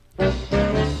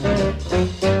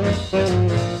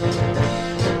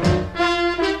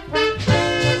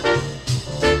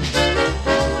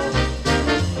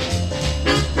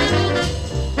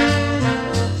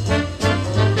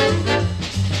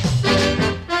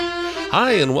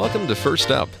Hi, and welcome to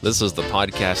First Up. This is the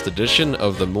podcast edition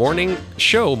of the morning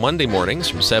show, Monday mornings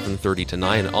from 7:30 to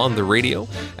 9 on the radio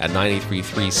at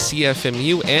 93.3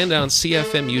 CFMU and on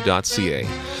cfmu.ca.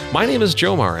 My name is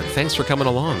Jomar, and thanks for coming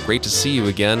along. Great to see you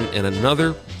again in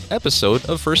another episode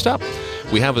of First Up.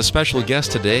 We have a special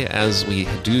guest today, as we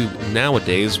do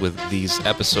nowadays with these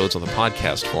episodes on the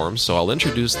podcast form, so I'll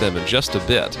introduce them in just a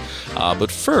bit.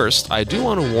 But first, I do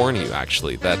want to warn you,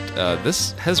 actually, that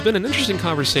this has been an interesting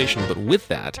conversation, but with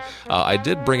that, I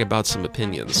did bring about some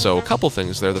opinions. So a couple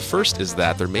things there. The first is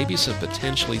that there may be some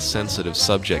potentially sensitive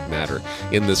subject matter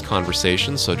in this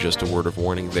conversation, so just a word of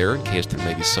warning there in case there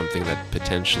may be something that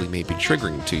potentially may be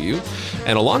triggering to you.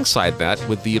 And alongside that,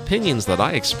 with the opinions that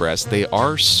I express, they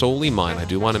are solely mine. I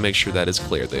do want to make sure that is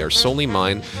clear. They are solely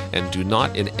mine and do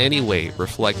not in any way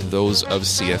reflect those of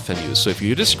CFMU. So if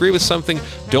you disagree with something,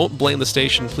 don't blame the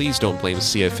station. Please don't blame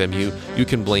CFMU. You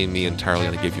can blame me entirely,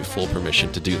 and I give you full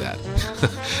permission to do that.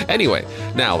 Anyway,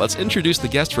 now let's introduce the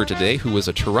guest for today, who is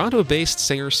a Toronto-based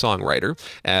singer-songwriter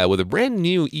with a brand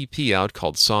new EP out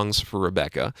called Songs for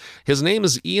Rebecca. His name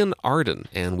is Ian Arden,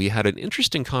 and we had an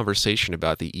interesting conversation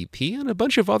about the EP and a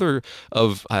bunch of other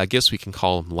I guess we can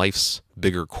call them life's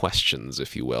bigger questions,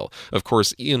 if you will. Of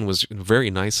course, Ian was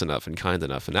very nice enough and kind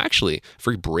enough and actually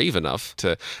very brave enough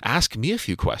to ask me a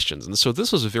few questions. And so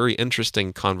this was a very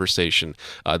interesting conversation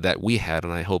that we had,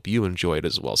 and I hope you enjoyed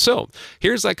as well. So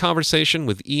here's that conversation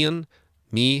with Ian,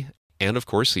 me, and of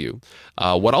course you.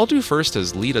 What I'll do first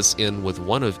is lead us in with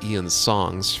one of Ian's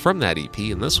songs from that EP,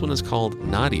 and this one is called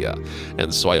Nadia.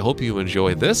 And so I hope you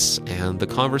enjoy this and the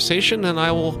conversation, and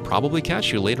I will probably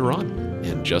catch you later on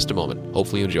in just a moment.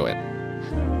 Hopefully you enjoy it.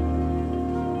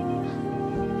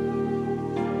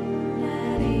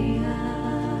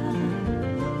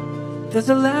 There's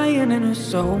a lion in her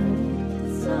soul,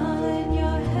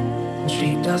 and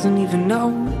she doesn't even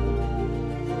know.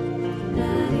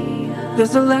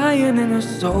 There's a lion in her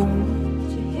soul,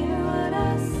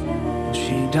 and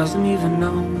she doesn't even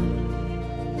know.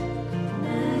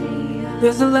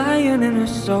 There's a lion in her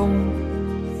soul,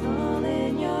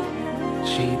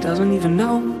 she doesn't even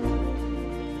know.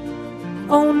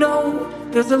 Oh no,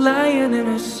 there's a lion in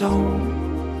her soul,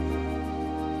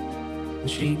 and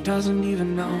she doesn't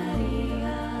even know.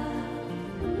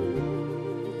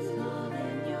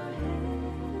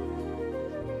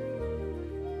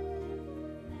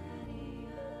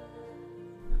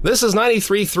 This is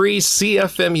 93.3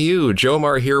 CFMU.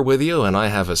 Jomar here with you, and I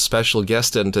have a special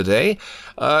guest in today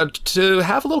to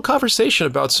have a little conversation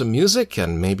about some music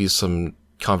and maybe some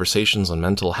conversations on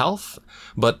mental health.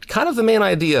 But kind of the main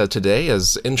idea today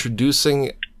is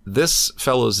introducing this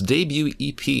fellow's debut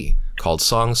EP called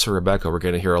Songs for Rebecca. We're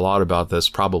going to hear a lot about this,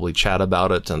 probably chat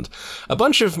about it, and a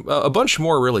bunch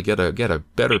more. Really get a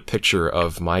better picture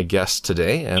of my guest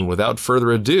today. And without further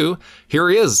ado, here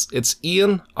he is. It's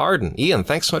Ian Arden. Ian,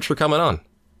 thanks so much for coming on.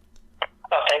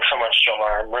 Oh, thanks so much,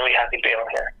 Jomar. I'm really happy to be on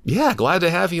here. Yeah, glad to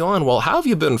have you on. Well, how have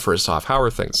you been? First off, how are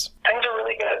things? Things are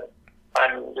really good.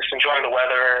 I'm just enjoying the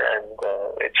weather, and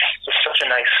it's just such a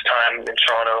nice time in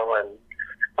Toronto. And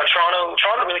when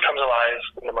Toronto really comes alive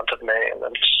in the month of May, and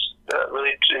I'm just really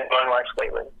enjoying life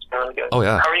lately. It's been really good. Oh,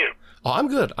 yeah. How are you? Oh, I'm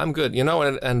good. You know,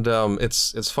 and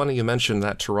it's funny you mentioned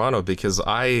that Toronto, because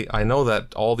I know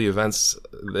that all the events,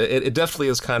 it definitely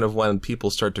is kind of when people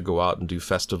start to go out and do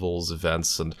festivals,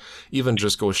 events, and even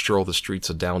just go stroll the streets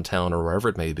of downtown or wherever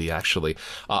it may be, actually.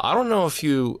 I don't know if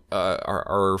you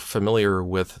are familiar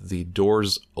with the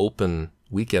Doors Open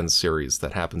weekend series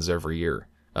that happens every year.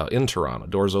 In Toronto,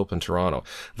 Doors Open Toronto.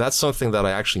 That's something that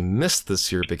I actually missed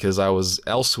this year because I was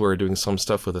elsewhere doing some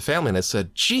stuff with the family, and I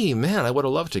said, gee, man, I would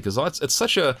have loved to, because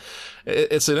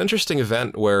it's an interesting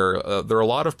event where there are a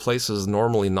lot of places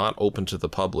normally not open to the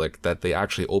public that they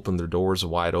actually open their doors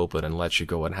wide open and let you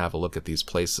go and have a look at these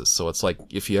places. So it's like,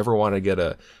 if you ever want to get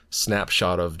a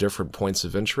snapshot of different points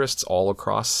of interest all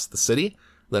across the city,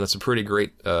 then it's a pretty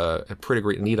great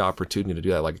neat opportunity to do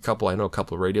that. Like I know a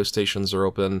couple of radio stations are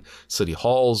open, City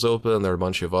Hall's open, there are a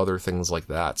bunch of other things like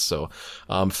that. So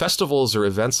festivals or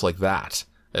events like that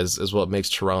is what makes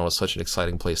Toronto such an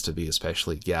exciting place to be,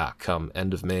 especially, come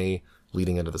end of May,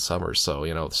 leading into the summer. So,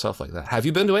 stuff like that. Have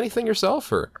you been to anything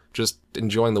yourself, or just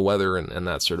enjoying the weather and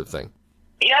that sort of thing?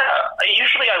 Yeah,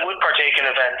 usually I would partake in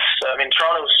events. I mean,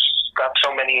 Toronto's got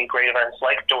so many great events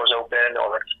like Doors Open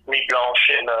or Nuit Blanche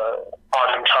in the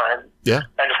autumn time. Yeah.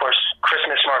 And of course,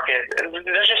 Christmas market.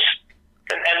 There's just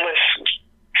an endless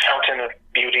fountain of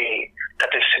beauty that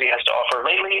this city has to offer.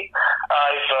 Lately,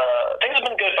 things have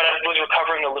been good, but I was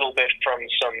recovering a little bit from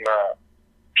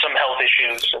some health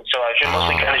issues, and so I've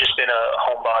mostly kind of just been a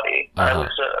homebody. I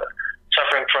was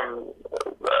suffering from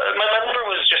my liver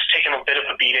was just taking a bit of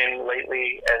a beating bleeding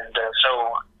lately, and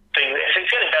so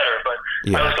it's getting better, but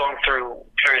I was going through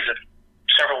periods of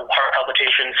several heart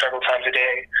palpitations several times a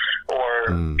day,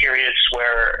 or periods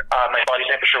where my body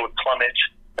temperature would plummet,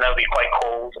 and I would be quite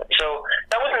cold. So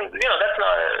that wasn't, that's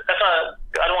not,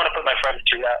 I don't want to put my friends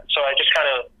through that. So I just kind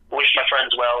of wished my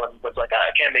friends well and was like,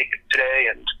 I can't make it today.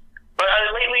 But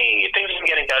lately things have been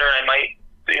getting better, and I might,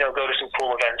 go to some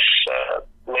cool events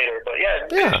later. But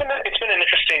it's been an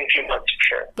interesting few months for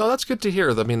sure. No, that's good to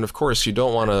hear. I mean, of course, you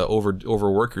don't want to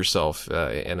overwork yourself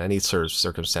in any sort of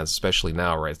circumstance, especially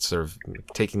now, right? Sort of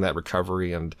taking that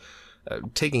recovery and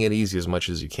taking it easy as much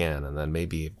as you can, and then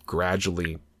maybe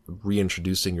gradually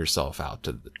reintroducing yourself out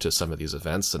to some of these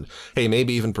events, and hey,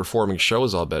 maybe even performing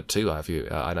shows, I'll bet too.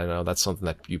 I don't know, that's something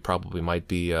that you probably might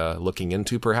be looking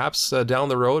into perhaps down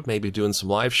the road, maybe doing some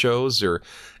live shows or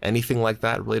anything like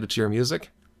that related to your music.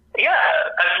 Yeah,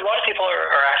 a lot of people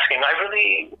are asking. I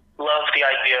really love the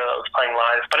idea of playing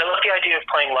live, but I love the idea of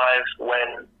playing live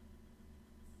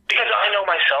because I know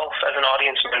myself as an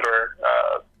audience member,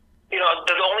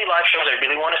 the only live shows I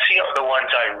really want to see are the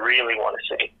ones I really want to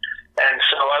see. And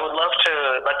so I would love to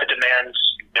let the demands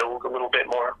build a little bit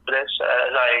more for this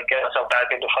as I get myself back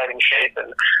into fighting shape,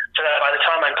 and so that by the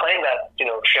time I'm playing that,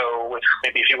 show with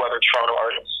maybe a few other Toronto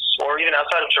artists, or even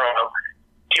outside of Toronto,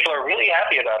 people are really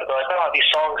happy about it. They're like,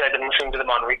 these songs, I've been listening to them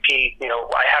on repeat,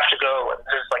 I have to go, and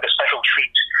this is like a special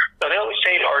treat. So they always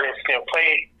say to artists, don't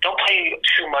play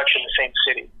too much in the same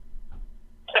city.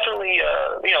 Definitely,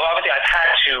 obviously I've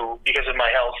had to, because of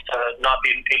my health, not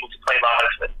being able to play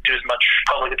live and do as much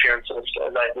public appearances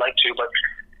as I'd like to, but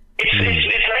it's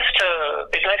nice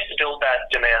to build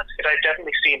that demand, because I've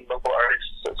definitely seen local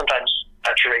artists sometimes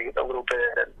saturate a little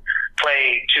bit and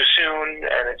play too soon,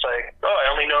 and it's like, I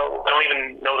don't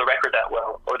even know the record that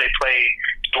well, or they play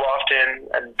too often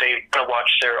and they kind of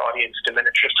watch their audience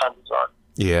diminish as time goes on.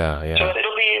 Yeah. So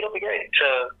it'll be great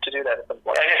to do that at some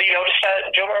point. And have you noticed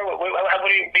that, Jomar? What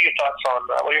are your thoughts on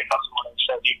what I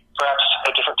said? You perhaps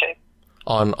have a different take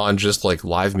on just like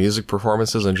live music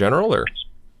performances in general, or?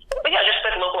 Yeah, just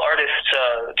that local artists,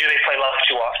 do they play live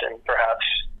too often, perhaps?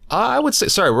 I would say,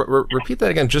 sorry, repeat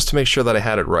that again just to make sure that I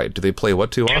had it right. Do they play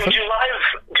what too often? Do you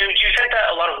think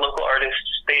that a lot of local artists,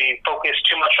 they focus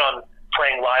too much on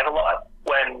playing live a lot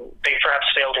when they perhaps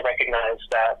fail to recognize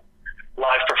that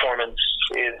live performance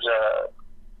is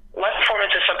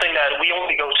something that we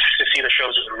only go to see the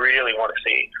shows we really want to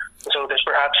see. So there's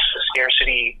perhaps a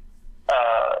scarcity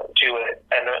to it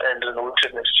and an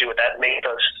elusiveness to it that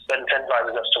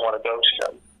incentivizes us to want to go to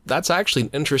them. That's actually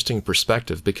an interesting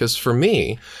perspective, because for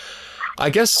me, I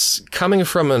guess coming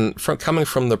from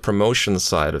the promotion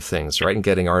side of things, right, and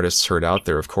getting artists heard out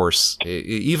there, of course,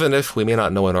 even if we may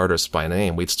not know an artist by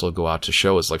name, we'd still go out to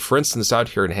shows. Like, for instance, out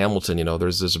here in Hamilton,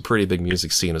 there's a pretty big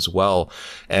music scene as well.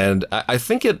 And I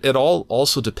think it all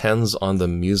also depends on the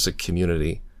music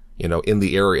community, in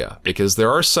the area, because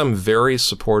there are some very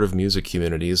supportive music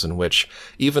communities in which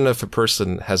even if a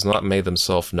person has not made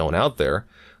themselves known out there,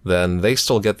 then they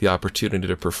still get the opportunity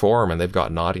to perform, and they've got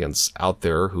an audience out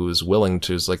there who's willing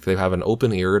to, they have an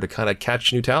open ear to kind of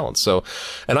catch new talent. So,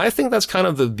 and I think that's kind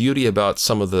of the beauty about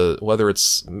some of the, whether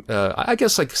it's, I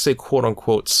guess I could say quote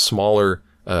unquote smaller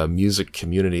music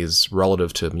communities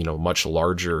relative to, much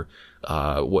larger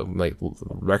like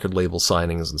record label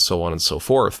signings and so on and so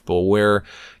forth, but where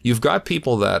you've got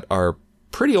people that are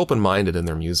pretty open-minded in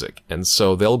their music, and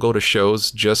so they'll go to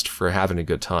shows just for having a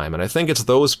good time. And I think it's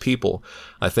those people,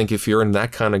 I think if you're in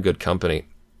that kind of good company,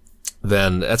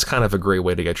 then that's kind of a great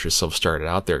way to get yourself started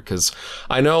out there. Because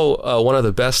I know one of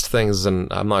the best things,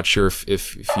 and I'm not sure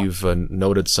if you've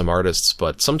noted some artists,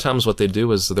 but sometimes what they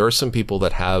do is there are some people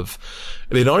that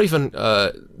they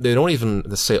don't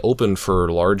even say open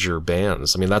for larger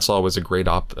bands. I mean, that's always a great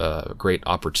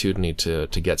opportunity to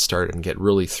get started and get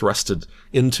really thrusted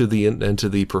into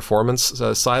the performance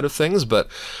side of things. But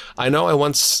I know I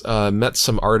once met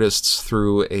some artists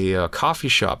through a coffee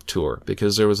shop tour,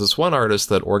 because there was this one artist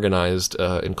that organized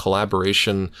in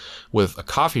collaboration with a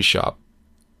coffee shop,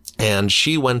 and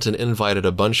she went and invited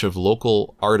a bunch of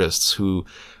local artists who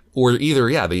or they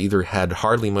either had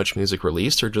hardly much music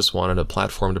released or just wanted a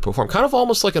platform to perform. Kind of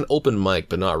almost like an open mic,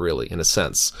 but not really, in a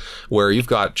sense, where you've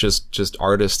got just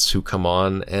artists who come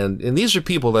on, and these are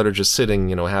people that are just sitting,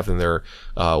 having their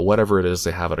whatever it is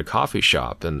they have at a coffee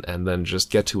shop, and then just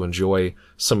get to enjoy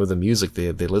some of the music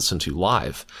they listen to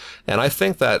live. And I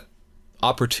think that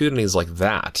opportunities like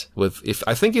that,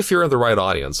 if you're in the right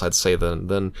audience, I'd say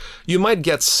then you might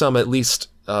get some, at least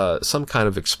some kind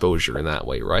of exposure in that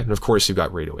way, right? And of course, you've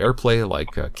got radio airplay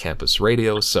like campus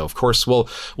radio. So of course,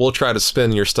 we'll try to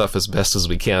spin your stuff as best as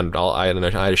we can.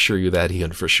 I assure you that,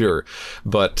 Ian, for sure.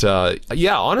 But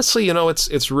yeah, honestly,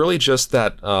 it's really just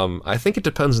that. I think it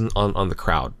depends on the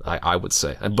crowd. I would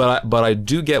say, but I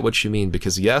do get what you mean,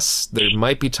 because yes, there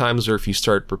might be times where if you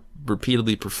start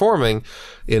repeatedly performing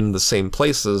in the same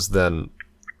places, then,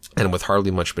 and with hardly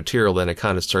much material, then it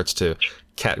kind of starts to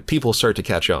people start to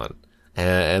catch on,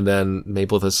 and then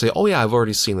maybe they'll say, oh yeah, I've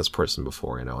already seen this person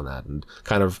before, and that, and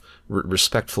kind of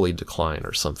respectfully decline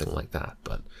or something like that.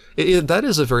 But that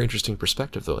is a very interesting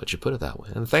perspective, though, that you put it that way,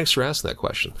 and thanks for asking that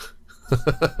question.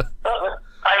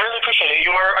 I really appreciate it.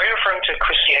 Are you referring to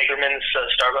Christy Hagerman's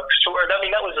Starbucks tour? I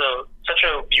mean, that was such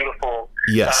a beautiful.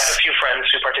 Yes. I have a few friends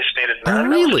who participated in that. Oh,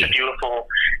 really? That was such a beautiful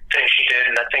thing she did,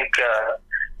 and I think,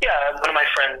 one of my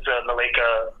friends,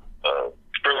 Malika,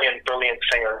 brilliant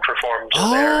singer, performed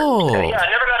there. Yeah, I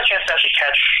never got a chance to actually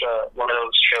catch one of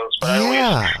those shows, but I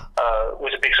always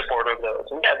was a big supporter of those.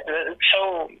 And yeah,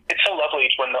 it's so lovely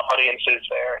when the audience is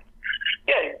there.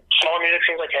 Yeah, smaller music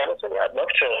scenes like Hamilton. Yeah, I'd love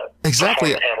to.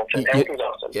 Exactly. Hamilton. Hamilton's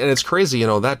awesome. And it's crazy,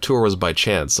 that tour was by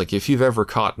chance. Like, if you've ever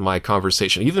caught my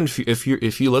conversation, even if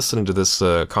you're listening to this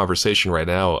conversation right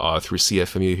now through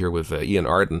CFMU here with Ian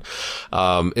Arden,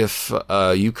 if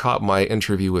you caught my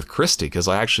interview with Christy, because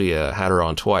I actually had her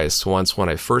on twice. Once when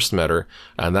I first met her,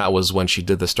 and that was when she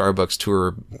did the Starbucks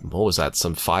tour. What was that?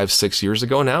 Some 5-6 years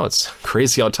ago now. It's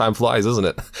crazy how time flies, isn't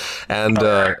it?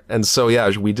 And so yeah,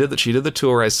 we did that. She did the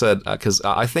tour. I said, because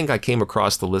I think I came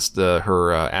across the list,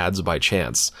 her ads by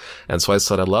chance. And so I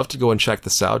said, I'd love to go and check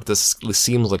this out. This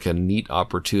seems like a neat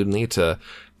opportunity to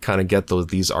kind of get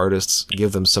these artists,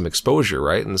 give them some exposure,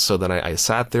 right? And so then I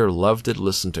sat there, loved it,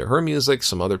 listened to her music,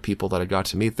 some other people that I got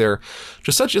to meet there.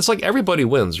 It's like everybody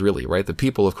wins, really, right? The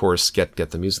people, of course, get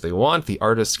the music they want, the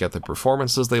artists get the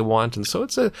performances they want, and so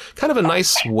it's a kind of a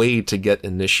nice way to get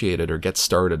initiated or get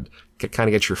started, kind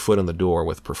of get your foot in the door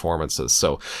with performances.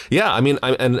 So yeah, I mean,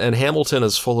 and Hamilton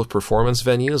is full of performance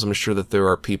venues. I'm sure that there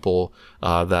are people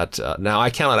that now I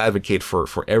cannot advocate for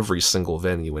every single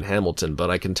venue in Hamilton,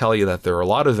 but I can tell you that there are a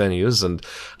lot of venues, and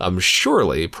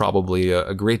surely probably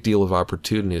a great deal of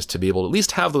opportunities to be able to at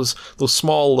least have those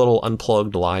small little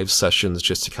unplugged live sessions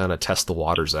just to kind of test the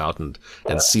waters out and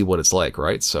see what it's like,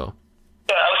 right? So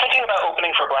yeah, I was thinking about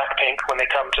opening for Blackpink when they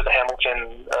come to the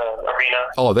Hamilton arena.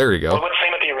 Oh, there you go. What's the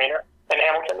name of the arena in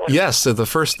Hamilton? Yes, so the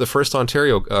first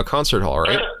Ontario concert hall,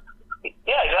 right?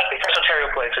 Yeah, exactly. First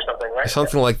Ontario Place or something, right?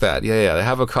 Something like that. Yeah. They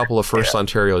have a couple of First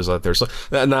Ontarios out there. So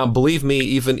now, believe me,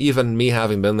 even me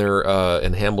having been there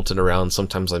in Hamilton around,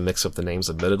 sometimes I mix up the names,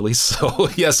 admittedly. So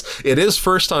yes, it is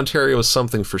First Ontario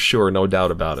something for sure, no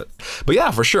doubt about it. But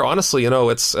yeah, for sure. Honestly,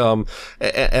 it's and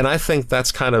I think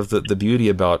that's kind of the beauty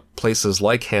about places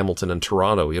like Hamilton and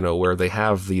Toronto, where they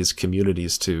have these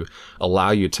communities to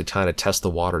allow you to kind of test the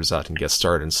waters out and get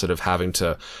started instead of having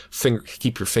to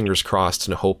keep your fingers crossed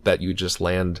and hope that you just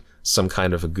land some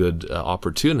kind of a good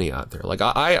opportunity out there. Like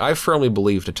I firmly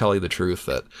believe, to tell you the truth,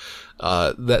 that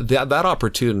that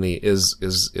opportunity is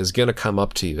going to come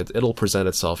up to you. It'll present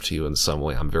itself to you in some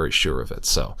way. I'm very sure of it.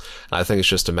 So I think it's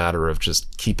just a matter of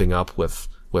just keeping up with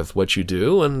what you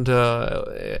do, and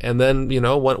then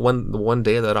one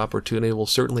day that opportunity will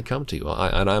certainly come to you.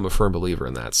 And I'm a firm believer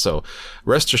in that. So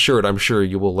rest assured, I'm sure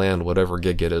you will land whatever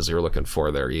gig it is you're looking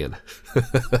for there, Ian.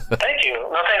 Thank you.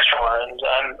 No, thanks, Ron.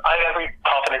 And I have every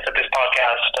confidence that this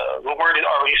podcast, the word is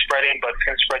already spreading, but it's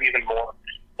going to spread even more.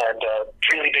 And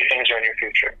really big things are in your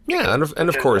future. Yeah, and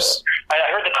of course. I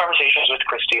heard the conversations with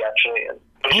Christy, actually, and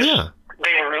it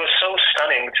was so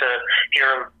stunning to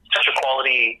hear such a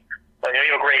quality.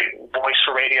 You have a great voice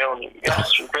for radio, and you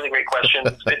ask really great questions.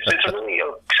 It's a really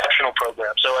exceptional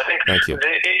program. So I think if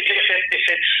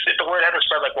the word hasn't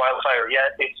spread like wildfire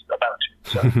yet, it's about to.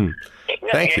 So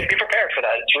Thank you. Be prepared for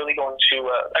that. It's really going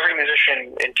to every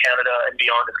musician in Canada and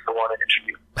beyond is going to want an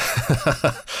interview.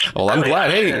 Well, I'm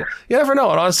glad. Hey, you never know.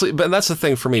 And honestly, but that's the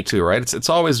thing for me too, right? It's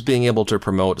always being able to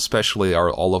promote, especially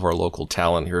all of our local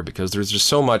talent here, because there's just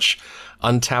so much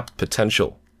untapped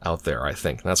potential out there, I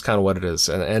think. And that's kind of what it is.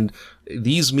 And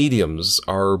these mediums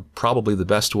are probably the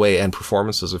best way, and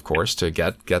performances, of course, to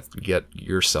get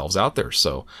yourselves out there.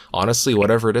 So honestly,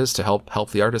 whatever it is to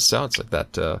help the artists out, it's like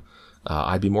that,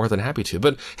 I'd be more than happy to.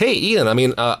 But hey, Ian, I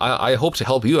mean, I hope to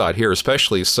help you out here,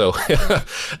 especially. So,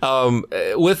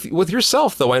 with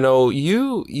yourself, though, I know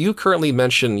you currently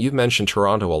you've mentioned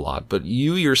Toronto a lot, but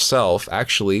you yourself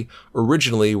actually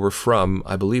originally were from,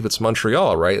 I believe it's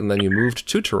Montreal, right? And then you moved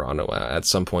to Toronto at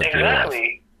some point.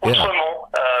 Exactly.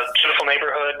 Beautiful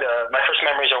neighborhood. My first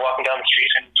memories are walking down the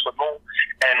streets in Swimmo,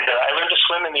 and I learned to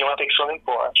swim swim in the Olympic swimming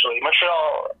pool, actually.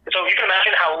 Montreal, so you can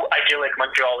imagine how idyllic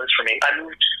Montreal is for me. I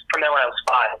moved from there when I was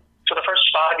 5. So the first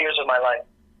 5 years of my life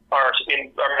are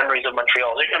memories of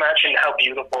Montreal. So you can imagine how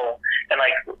beautiful and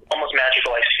like almost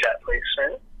magical I see that place.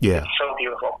 Right? Yeah. It's so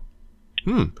beautiful.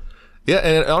 Yeah,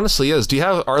 and it honestly is.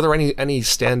 Are there any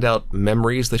standout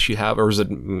memories that you have, or is it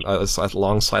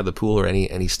alongside the pool, or any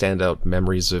standout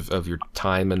memories of your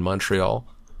time in Montreal?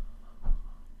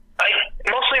 I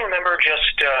mostly remember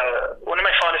just one of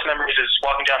my fondest memories is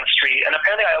walking down the street, and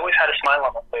apparently I always had a smile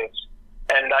on my face,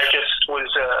 and I just was,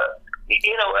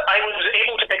 I was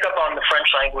able to pick up on the French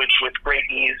language with great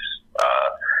ease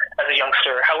as a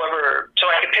youngster. However, so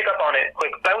I could pick up on it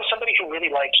quick, but I was somebody who really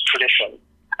liked tradition.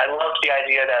 I loved the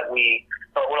idea that we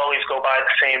would always go by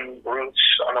the same routes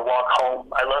on the walk home.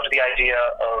 I loved the idea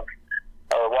of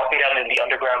walking down in the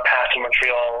underground path in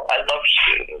Montreal. I loved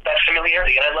that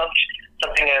familiarity, and I loved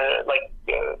something like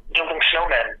building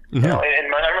snowmen. Mm-hmm. You know,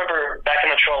 and I remember back in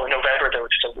Montreal in November there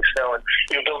would still be snow, and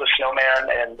we would build a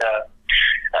snowman, and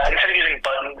instead of using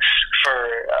buttons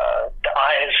for the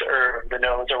eyes or the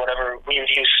nose or whatever, we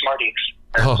would use Smarties.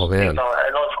 Oh man! And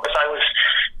of course I was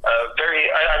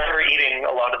I remember eating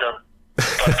a lot of them,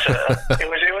 but it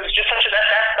was just such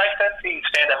that's the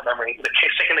standout memory. The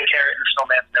sticking the carrot in the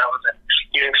snowman's nose and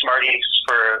using Smarties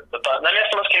for the button. I mean,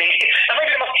 that's the most Canadian. That might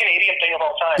be the most Canadian thing of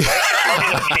all time, right?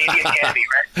 Smarties is Canadian candy,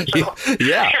 right? So,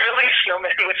 yeah. You're really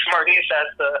snowman with Smarties as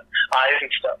the eyes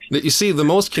and stuff. You see, the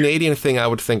most Canadian thing I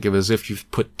would think of is if you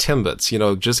put Timbits. You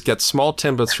know, just get small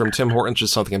Timbits from Tim Hortons or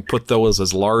something and put those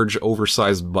as large,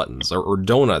 oversized buttons, or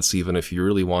donuts even if you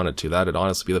really wanted to. That'd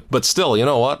honestly be but still, you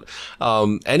know what?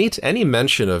 Any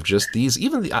mention of just these,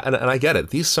 even and I get it,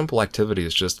 these simple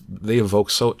activities just they evoke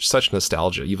such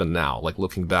nostalgia even now. Like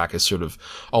looking back, I sort of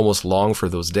almost long for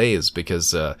those days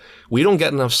because we don't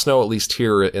get enough snow, at least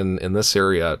here in this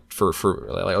area, for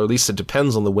or at least it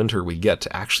depends on the winter we get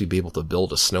to actually be able to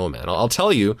build a snowman. I'll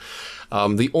tell you,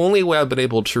 the only way I've been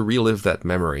able to relive that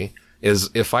memory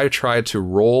is if I try to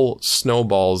roll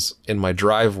snowballs in my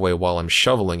driveway while I'm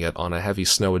shoveling it on a heavy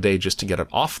snow day just to get it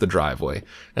off the driveway,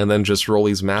 and then just roll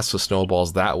these massive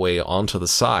snowballs that way onto the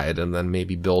side, and then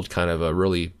maybe build kind of a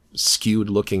really skewed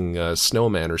looking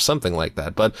snowman or something like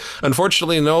that. But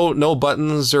unfortunately no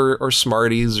buttons or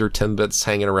Smarties or Timbits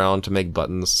hanging around to make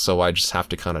buttons, so I just have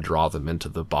to kind of draw them into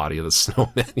the body of the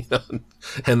snowman, you know,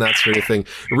 and that sort of thing.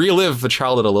 Relive the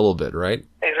childhood a little bit, right?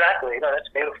 Exactly. No, that's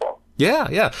beautiful.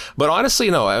 Yeah. But honestly,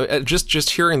 just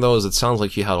hearing those, it sounds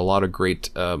like you had a lot of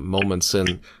great moments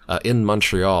in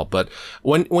Montreal. But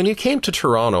when you came to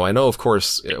Toronto, I know, of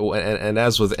course, and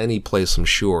as with any place, I'm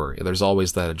sure, there's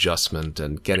always that adjustment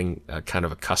and getting kind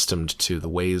of accustomed to the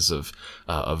ways of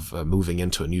moving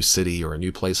into a new city or a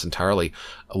new place entirely.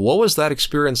 What was that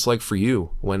experience like for you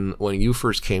when you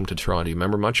first came to Toronto? Do you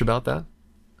remember much about that?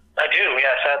 I do,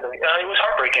 yeah, sadly. It was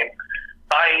heartbreaking.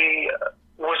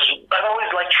 I've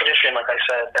always liked tradition, like I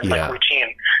said, and like routine.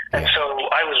 And so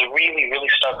I was really, really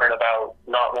stubborn about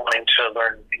not wanting to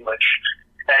learn English.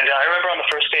 And I remember on the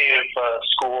first day of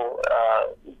school,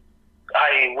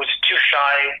 I was too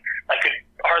shy. I could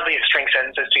hardly string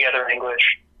sentences together in English.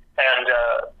 And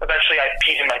eventually I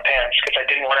peed in my pants because I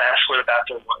didn't want to ask where the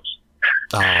bathroom was.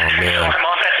 Oh, man. So my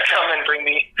mom had to come and bring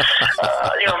me,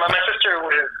 my sister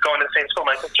was going to the same school.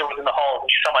 My sister was in the hall, and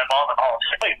she saw my mom in the hall.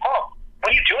 She's like, "Wait, Mom,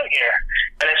 what are you doing here?"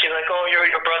 And then she's like, "Oh, your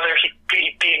brother, he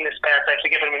peed in his pants. I have to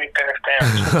give him a new pair of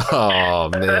pants."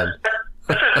 Oh, man.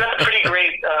 That's a pretty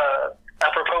great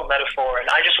apropos metaphor. And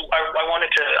I just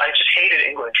hated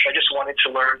English. I just wanted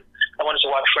to learn. I wanted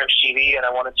to watch French TV, and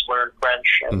I wanted to learn French.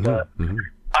 And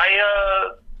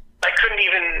I couldn't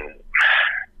even,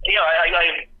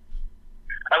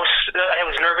 I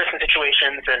was nervous in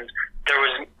situations, and there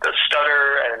was a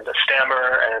stutter and a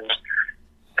stammer and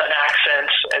an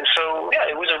accent, and so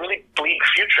it was a really bleak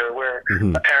future where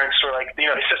my parents were like, the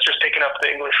sister's picking up the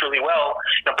English really well,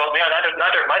 but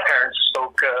neither of my parents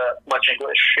spoke much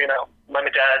English. My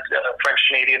dad French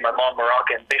Canadian, my mom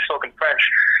Moroccan. They spoke in French,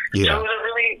 so it was a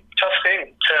really tough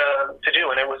thing to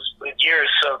do, and it was years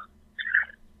of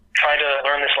trying to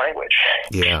learn this language.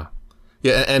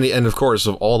 Yeah, and of course,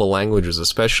 of all the languages,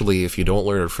 especially if you don't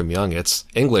learn it from young, it's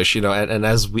English, and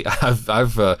as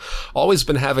I've always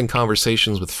been having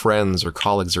conversations with friends or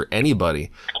colleagues or anybody,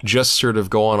 just sort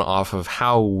of going off of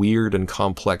how weird and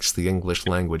complex the English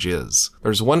language is.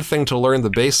 There's one thing to learn the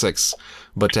basics,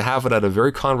 but to have it at a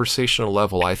very conversational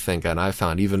level, I think, and I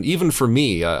found even for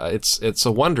me, it's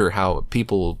a wonder how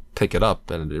people pick it up,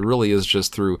 and it really is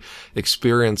just through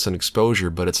experience and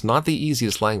exposure, but it's not the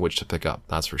easiest language to pick up,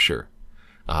 that's for sure.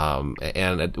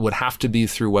 And it would have to be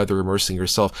through whether immersing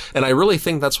yourself, and I really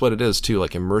think that's what it is too,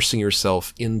 like immersing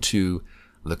yourself into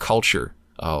the culture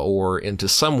or into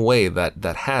some way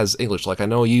that has English. Like I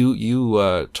know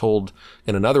you told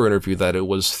in another interview that it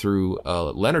was through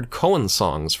Leonard Cohen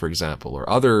songs, for example, or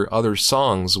other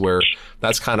songs where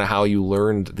that's kind of how you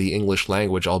learned the English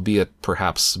language, albeit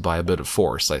perhaps by a bit of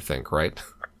force, I think, right?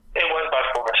 It was by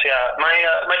force, yeah.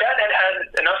 My dad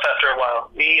had enough after a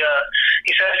while. He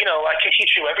said, I can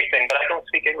teach you everything, but I don't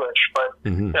speak English. But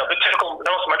the typical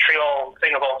North Montreal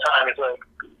thing of all time is like,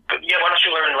 yeah, why don't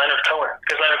you learn Leonard Cohen?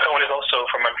 Because Leonard Cohen is also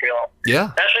from Montreal.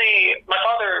 Yeah. Actually, my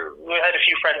father had a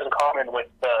few friends in common with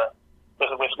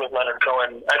Leonard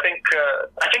Cohen. I think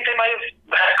they might have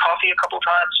had coffee a couple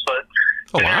times, but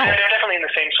they're definitely in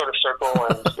the same sort of circle.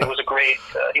 And it was a great.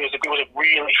 It was a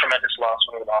really tremendous loss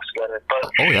when we lost together. But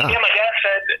my dad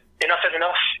said enough is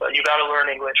enough. You got to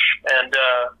learn English, and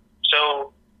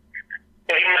so.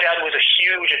 Even my dad was a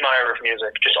huge admirer of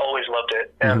music. Just always loved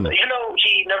it, and even though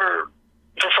he never.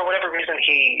 For whatever reason,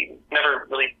 he never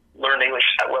really learned English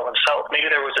that well himself. Maybe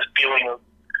there was a feeling of,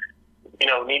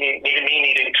 needing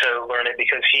to learn it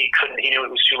because he knew it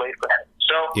was too late for him.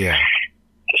 So he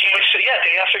would say,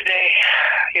 day after day,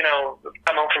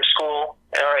 come home from school.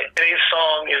 All right, today's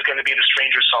song is going to be the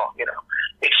stranger song.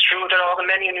 It's true that all the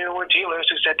men you knew were dealers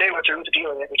who said they were through with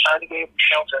dealing every time they gave them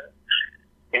shelter.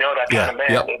 That kind of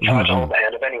man. They tried to hold the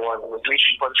hand of anyone who was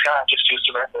reaching for the sky just to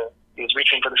surrender. He was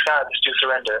reaching for the sky just to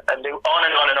surrender. And on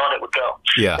and on and on it would go.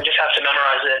 Yeah. And just have to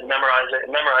memorize it. And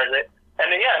then, and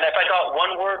if I got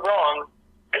one word wrong,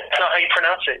 that's not how you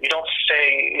pronounce it. You don't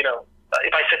say,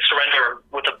 if I said surrender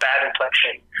with a bad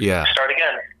inflection, start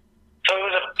again. So it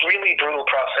was a really brutal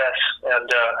process.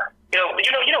 And,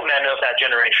 men of that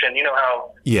generation,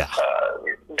 how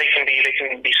they can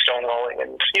be stonewalling.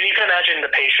 And you can imagine the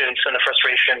patience and the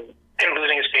frustration, him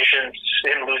losing his patience,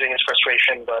 him losing his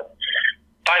frustration. But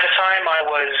by the time I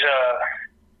was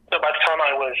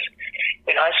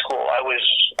in high school, I was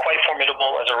quite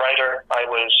formidable as a writer. I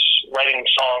was writing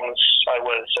songs. I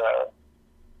was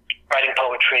writing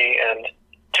poetry, and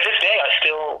to this day, I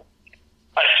still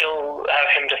have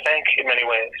him to thank in many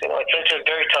ways. It's a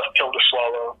very tough pill to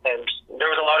swallow, and there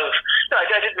was a lot of.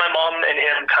 I did. My mom and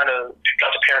him kind of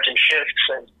got to parent in shifts,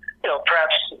 and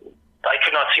perhaps I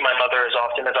could not see my mother as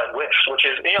often as I wished, which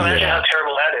is imagine how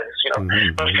terrible that is.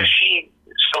 But because she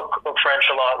spoke French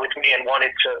a lot with me and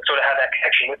wanted to sort of have that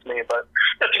connection with me, but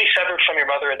to be severed from your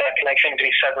mother at that connection, to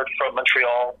be severed from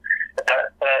Montreal at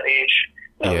that age,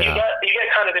 you get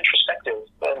kind of introspective,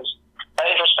 and that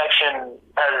introspection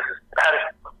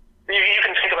you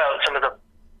can think about some of the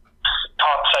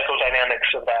top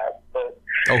psychodynamics of that. But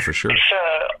for sure.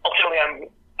 Ultimately,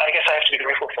 I guess I have to be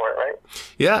grateful for it, right?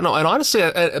 Yeah, no, and honestly,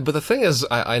 but the thing is,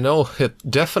 I know it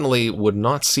definitely would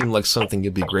not seem like something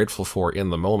you'd be grateful for in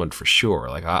the moment, for sure.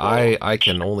 Like, I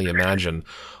can only imagine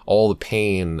all the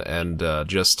pain and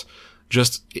just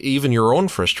even your own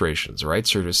frustrations, right?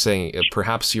 Sort of saying,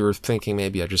 perhaps you were thinking,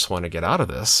 maybe I just want to get out of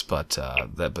this, but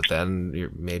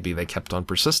then maybe they kept on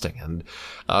persisting, and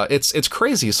it's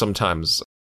crazy sometimes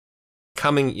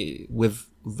coming with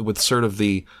sort of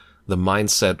the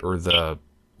mindset or the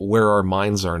where our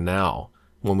minds are now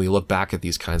when we look back at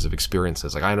these kinds of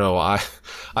experiences. Like, I know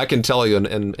I can tell you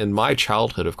in my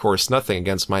childhood, of course, nothing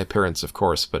against my parents, of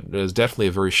course, but it was definitely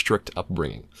a very strict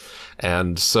upbringing.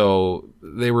 And so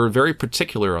they were very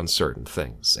particular on certain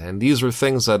things. And these were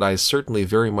things that I certainly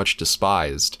very much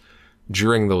despised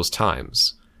during those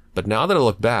times. But now that I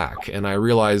look back and I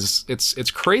realize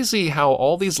it's crazy how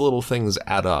all these little things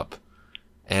add up.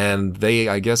 And they,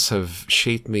 I guess, have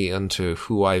shaped me into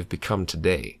who I've become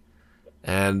today.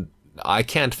 And I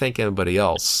can't thank anybody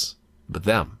else but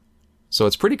them. So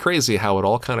it's pretty crazy how it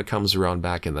all kind of comes around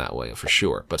back in that way, for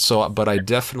sure. But I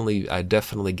definitely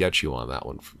get you on that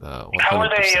one. 100%. How are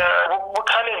they? What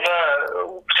kind of?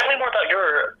 Tell me more about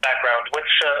your background.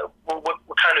 What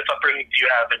kind of upbringing do you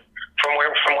have, and from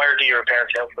where do your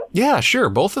parents hail from? Yeah, sure.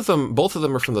 Both of them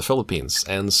are from the Philippines,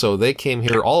 and so they came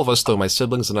here. All of us, though, my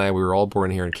siblings and I, we were all born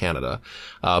here in Canada,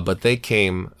 but they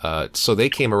came. So they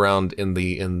came around in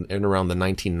around the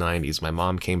 1990s. My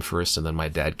mom came first, and then my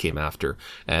dad came after,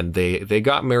 and they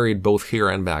got married both here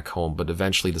and back home, but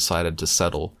eventually decided to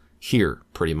settle here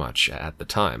pretty much at the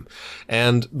time.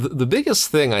 And the biggest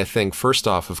thing, I think, first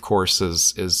off, of course,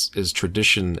 is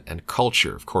tradition and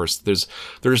culture. Of course, there's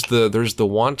the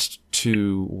want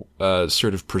to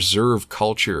sort of preserve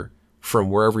culture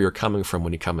from wherever you're coming from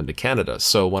when you come into Canada.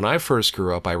 So when I first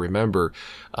grew up, I remember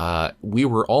we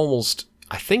were almost,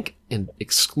 I think,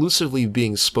 exclusively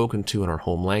being spoken to in our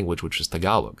home language, which is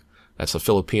Tagalog. That's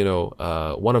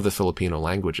one of the Filipino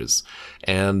languages.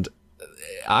 And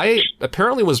I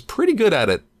apparently was pretty good at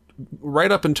it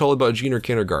right up until about junior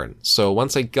kindergarten. So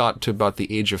once I got to about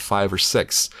the age of 5 or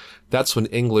 6, that's when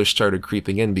English started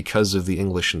creeping in because of the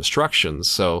English instructions.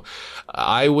 So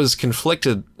I was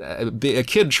conflicted. A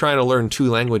kid trying to learn 2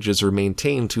 languages or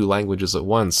maintain 2 languages at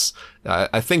once,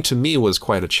 I think to me was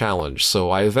quite a challenge. So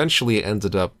I eventually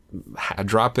ended up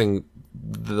dropping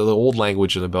the old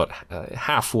language in about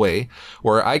halfway,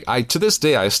 where I to this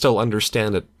day I still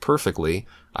understand it perfectly.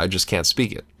 I just can't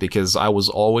speak it because I was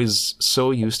always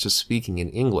so used to speaking in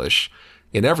English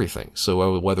in everything.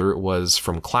 So whether it was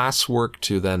from classwork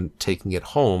to then taking it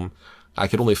home, I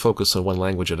could only focus on one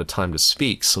language at a time to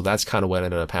speak. So that's kind of what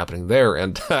ended up happening there.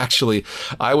 And actually,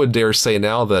 I would dare say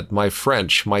now that my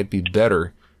French might be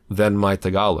better than my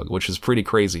Tagalog, which is pretty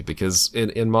crazy because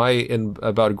in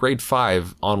about grade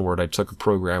 5 onward, I took a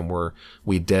program where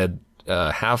we did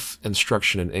half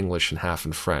instruction in English and half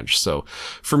in French. So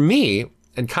for me,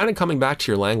 and kind of coming back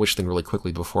to your language thing really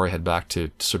quickly before I head back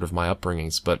to sort of my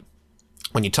upbringings, but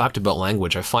when you talked about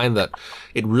language, I find that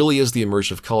it really is the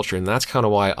immersive culture, and that's kind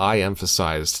of why I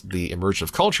emphasized the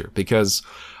immersive culture, because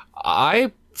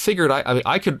I figured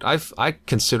I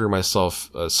consider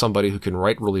myself somebody who can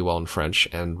write really well in French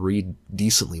and read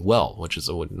decently well, which is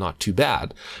not too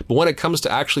bad. But when it comes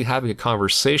to actually having a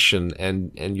conversation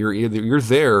and you're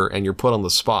there and you're put on the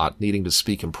spot needing to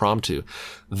speak impromptu,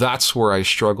 that's where I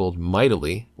struggled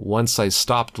mightily once I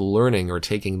stopped learning or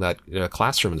taking that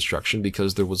classroom instruction,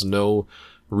 because there was no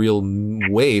real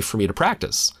way for me to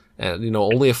practice. And,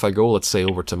 only if I go, let's say,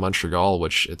 over to Montreal,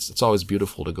 which it's always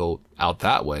beautiful to go out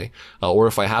that way, or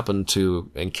if I happen to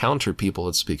encounter people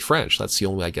that speak French, that's the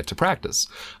only way I get to practice.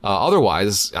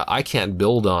 Otherwise, I can't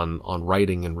build on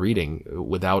writing and reading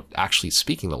without actually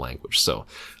speaking the language. So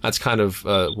that's kind of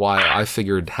why I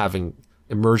figured having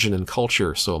immersion in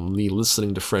culture, so me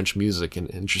listening to French music, and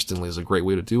interestingly, is a great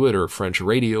way to do it, or French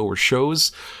radio or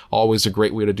shows, always a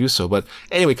great way to do so. But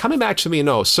anyway, coming back to me,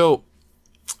 so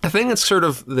I think it's sort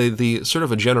of the sort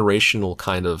of a generational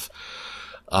kind of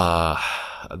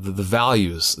the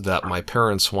values that my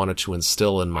parents wanted to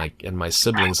instill in my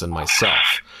siblings and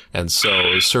myself, and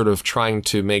so sort of trying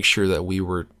to make sure that we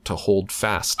were to hold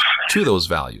fast to those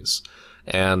values.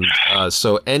 And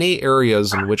so any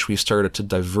areas in which we started to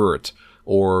divert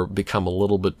or become a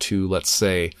little bit too, let's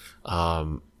say,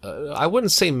 I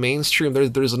wouldn't say mainstream.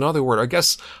 There's another word. I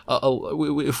guess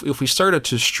if we started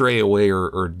to stray away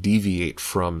or deviate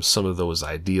from some of those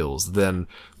ideals, then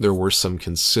there were some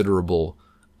considerable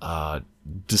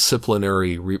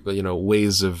disciplinary,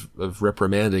 ways of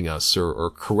reprimanding us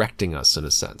or correcting us in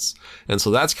a sense. And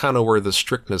so that's kind of where the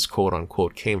strictness, quote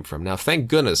unquote, came from. Now, thank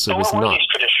goodness it was not.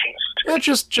 Yeah,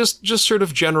 just sort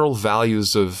of general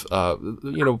values of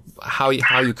how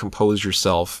you compose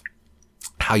yourself,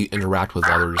 how you interact with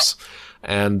others.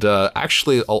 And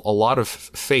actually a lot of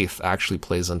faith actually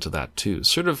plays into that too.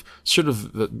 Sort of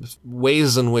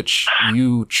ways in which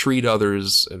you treat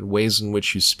others and ways in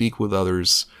which you speak with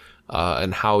others,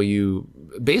 and how you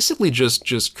basically just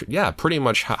pretty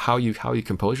much how you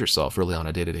compose yourself really on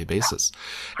a day-to-day basis.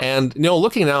 And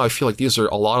looking now, I feel like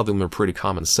a lot of them are pretty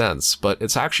common sense, but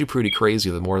it's actually pretty crazy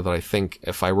the more that I think,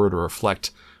 if I were to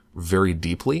reflect very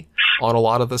deeply on a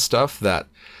lot of this stuff, that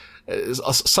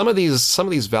some of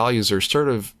these values are sort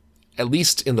of, at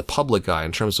least in the public eye,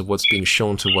 in terms of what's being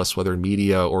shown to us, whether in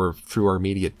media or through our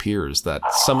immediate peers, that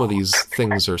some of these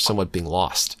things are somewhat being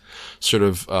lost. Sort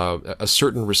of a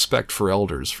certain respect for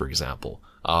elders, for example,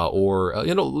 or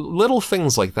little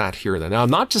things like that here and there. Now,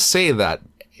 not to say that,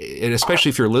 and especially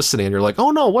if you're listening and you're like,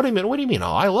 oh no, what do you mean?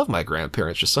 Oh, I love my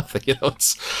grandparents or something.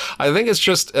 I think it's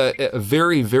just a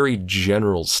very, very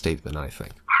general statement, I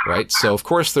think. Right. So of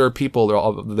course there are people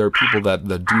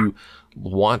that do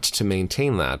want to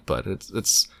maintain that, but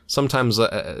it's sometimes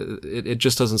it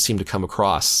just doesn't seem to come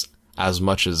across as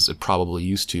much as it probably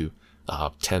used to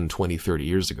 10, 20, 30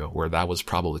 years ago, where that was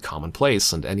probably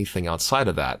commonplace, and anything outside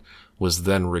of that was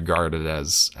then regarded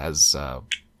as an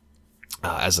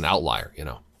outlier,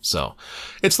 So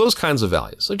it's those kinds of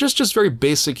values, just very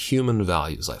basic human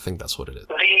values. I think that's what it is.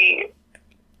 The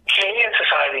Canadian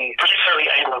society, particularly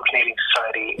Anglo-Canadian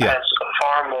society, has a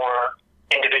far more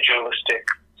individualistic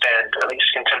stand, at least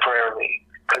contemporarily,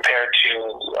 compared to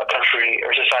a country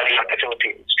or society like the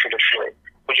Philippines traditionally.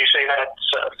 Would you say that's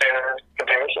a fair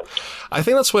comparison? I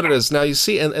think that's what it is. Now, you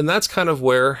see, and that's kind of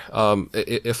where,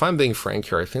 if I'm being frank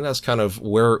here, I think that's kind of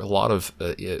where a lot of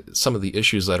some of the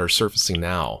issues that are surfacing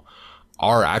now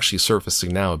are actually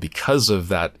surfacing now because of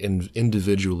that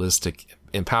individualistic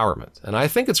empowerment. And I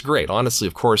think it's great. Honestly,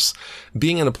 of course,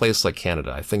 being in a place like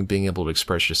Canada, I think being able to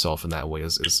express yourself in that way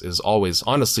is always,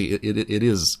 honestly, it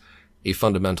is a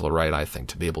fundamental right, I think,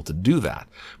 to be able to do that.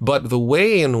 But the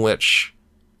way in which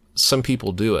some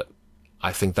people do it,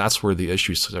 I think that's where the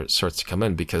issue starts to come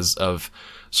in, because of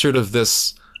sort of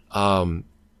this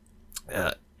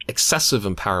excessive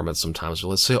empowerment sometimes.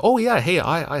 Let's say, oh yeah, hey,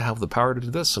 I have the power to do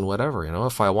this and whatever,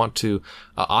 if I want to,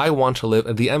 I want to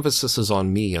live, the emphasis is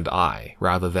on me and I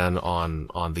rather than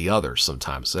on the other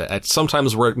sometimes.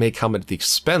 Sometimes where it may come at the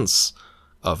expense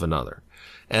of another.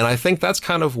 And I think that's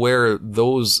kind of where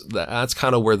the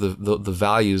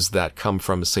values that come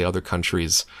from, say, other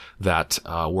countries that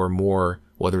were more,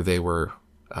 whether they were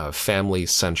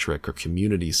family-centric or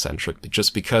community-centric,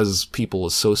 just because people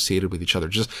associated with each other.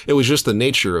 It was just the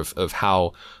nature of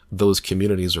how those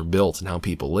communities are built and how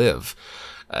people live.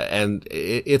 And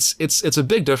it's a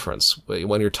big difference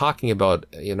when you're talking about,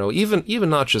 even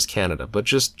not just Canada, but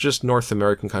just North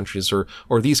American countries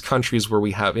or these countries where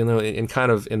we have, in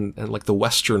like the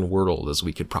Western world, as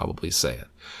we could probably say it.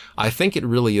 I think it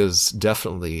really is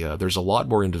definitely, there's a lot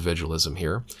more individualism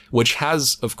here, which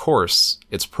has, of course,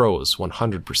 its pros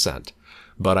 100%.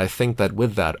 But I think that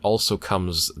with that also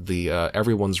comes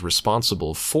everyone's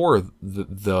responsible for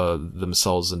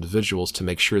themselves, individuals, to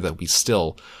make sure that we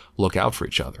still look out for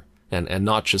each other and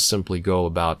not just simply go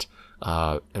about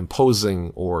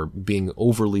imposing or being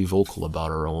overly vocal about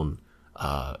our own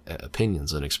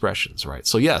opinions and expressions, right?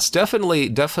 So yes, definitely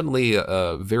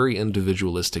very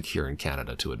individualistic here in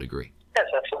Canada to a degree. Yes,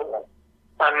 absolutely.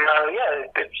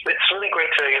 It's really great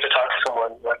to get to talk to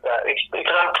someone like that.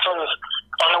 Because I'm sort of,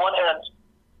 on the one hand,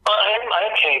 I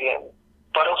am Canadian,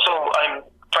 but also I'm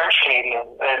French Canadian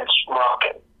and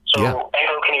Moroccan. So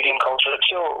Anglo-Canadian culture,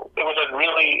 it was a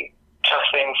really tough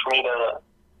thing for me to.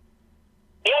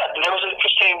 Yeah, there was an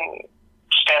interesting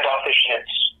standoffishness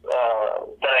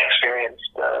that I experienced.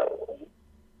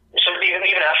 So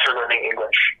even after learning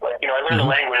English, I learned the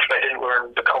language, but I didn't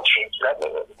learn the culture.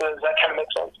 Does that kind of make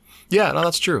sense? Yeah, no,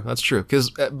 that's true. That's true.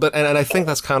 And I think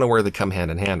that's kind of where they come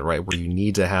hand in hand, right? Where you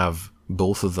need to have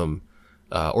both of them.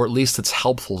 Or at least it's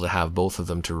helpful to have both of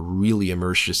them to really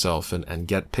immerse yourself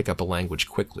and pick up a language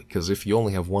quickly. Because if you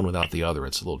only have one without the other,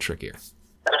 it's a little trickier.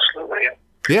 Absolutely.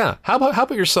 Yeah. How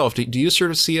about yourself? Do you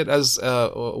sort of see it as,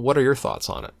 what are your thoughts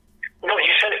on it? No,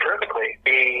 you said it perfectly.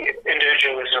 The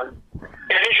individualism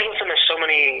has so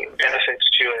many benefits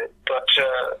to it. But,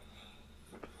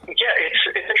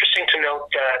 it's interesting to note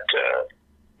that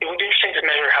it would be interesting to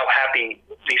measure how happy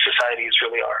these societies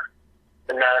really are.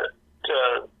 And that...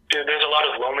 there's a lot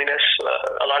of loneliness.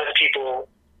 A lot of people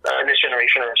in this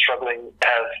generation are struggling.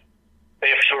 They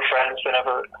have fewer friends than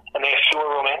ever, and they have fewer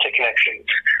romantic connections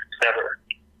than ever.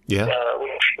 Yeah.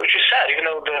 Which is sad, even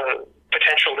though the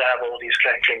potential to have all of these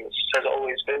connections has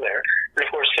always been there. And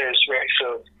of course, there's rates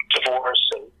of divorce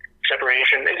and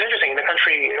separation. It's interesting, in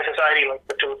a society like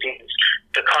the Philippines,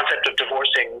 the concept of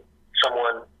divorcing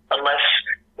someone, unless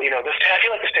I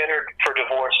feel like the standard for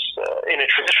divorce in a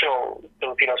traditional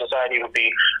Filipino society would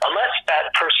be, unless that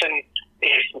person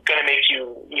is going to make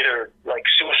you either like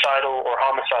suicidal or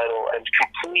homicidal and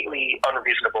completely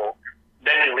unreasonable,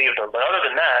 then you leave them. But other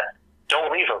than that,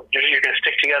 don't leave them. You're going to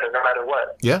stick together no matter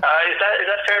what. Yeah. Is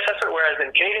that fair assessment? Whereas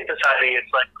in Canadian society, it's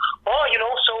like,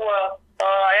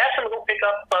 I asked them to go pick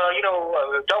up,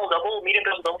 double, medium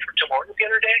double for Tim Hortons the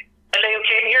other day. And they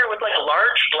came here with like a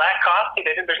large black coffee.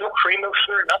 There's no cream, no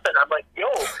sugar, nothing. I'm like, yo,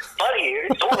 buddy,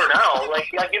 it's over now.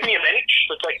 Give me a minute.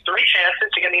 It's like 3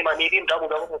 chances to get me my medium double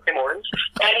with Tim Hortons,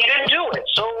 and you didn't do it.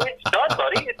 So it's done,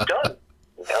 buddy. It's done.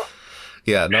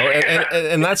 Yeah, no,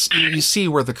 and that's, you see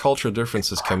where the cultural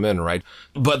differences come in, right?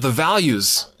 But the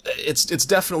values, it's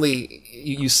definitely,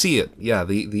 you see it. Yeah,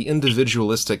 the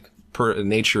individualistic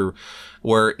nature,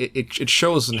 where it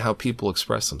shows in how people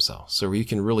express themselves. So you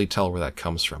can really tell where that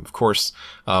comes from. Of course,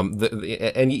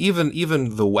 and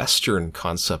even the Western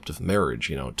concept of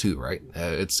marriage, too, right?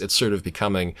 It's sort of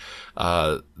becoming,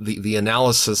 the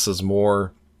analysis is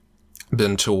more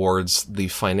been towards the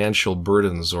financial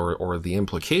burdens or the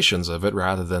implications of it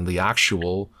rather than the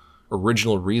actual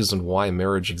original reason why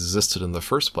marriage existed in the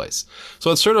first place.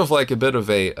 So it's sort of like a bit of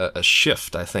a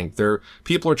shift, I think.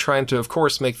 People are trying to, of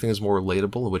course, make things more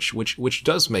relatable, which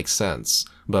does make sense.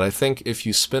 But I think if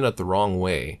you spin it the wrong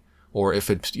way, or if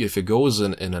it goes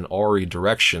in an awry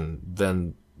direction,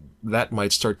 then that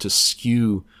might start to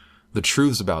skew the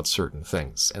truths about certain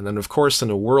things. And then, of course, in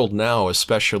a world now,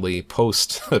 especially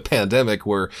post-pandemic,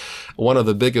 where one of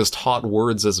the biggest hot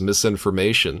words is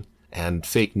misinformation and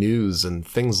fake news and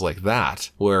things like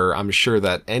that, where I'm sure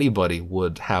that anybody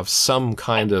would have some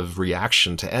kind of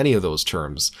reaction to any of those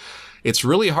terms. it's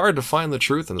really hard to find the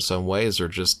truth in some ways or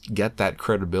just get that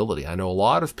credibility. I know a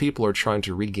lot of people are trying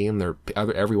to regain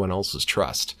everyone else's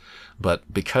trust,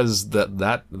 but because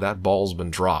that ball's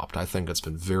been dropped, I think it's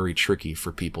been very tricky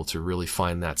for people to really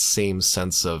find that same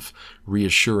sense of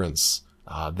reassurance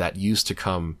that used to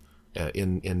come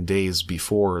in days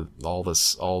before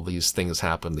all these things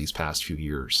happened these past few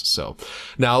years. So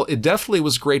now it definitely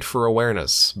was great for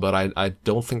awareness, but I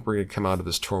don't think we're going to come out of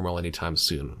this turmoil anytime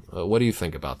soon. What do you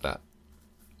think about that?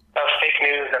 Fake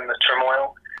news and the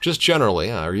turmoil? Just generally,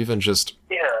 or even just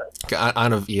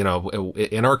kind of,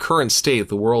 in our current state,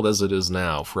 the world as it is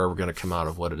now, if we're ever going to come out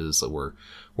of what it is that we're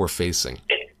facing.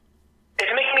 It's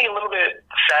making me a little bit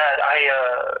sad.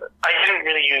 I didn't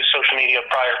really use social media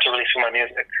prior to releasing my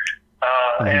music.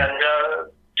 And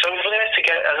so it was really nice to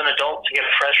get, as an adult, to get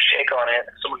a fresh take on it.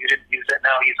 Someone who didn't use it,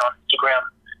 now he's on Instagram.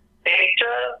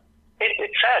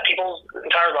 It's sad. People's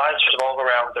entire lives revolve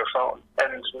around their phone.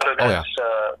 And whether that's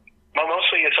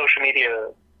mostly a social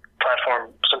media platform,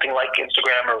 something like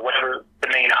Instagram or whatever the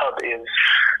main hub is.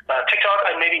 TikTok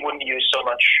I maybe wouldn't use so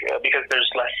much because there's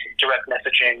less direct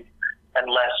messaging and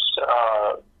less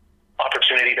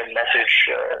opportunity to message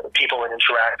people and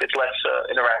interact. It's less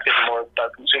interactive and more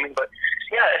about consuming. But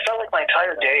yeah, it felt like my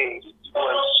entire day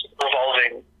was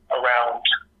revolving around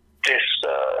this.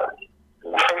 It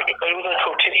was a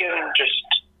quotidian just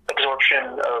absorption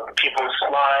of people's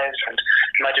lives and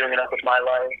am I doing enough with my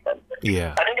life? And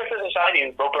I think as a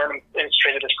society, Bo Burnham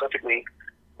illustrated this perfectly.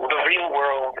 The real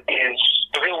world is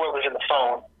in the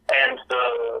phone, and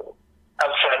the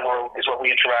outside world is what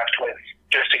we interact with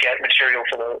just to get material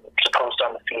to post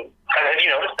on the feed. Have you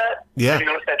noticed that? Yeah. Have you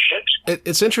noticed that shift?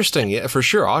 It's interesting, yeah, for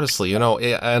sure, honestly,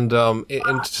 and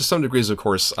to some degrees, of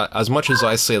course, as much as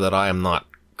I say that I am not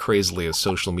crazily a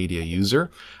social media user,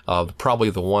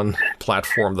 probably the one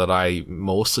platform that I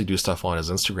mostly do stuff on is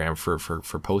Instagram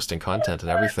for posting content and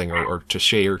everything, or to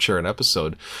share an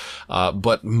episode.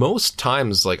 But most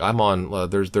times, like I'm on,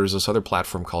 there's this other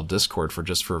platform called Discord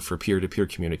for peer-to-peer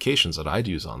communications that I'd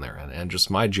use on there, and just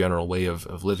my general way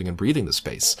of living and breathing the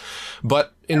space.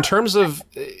 But in terms of,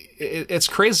 it's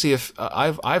crazy if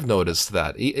I've noticed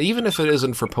that even if it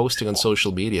isn't for posting on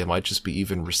social media, it might just be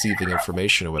even receiving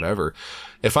information or whatever.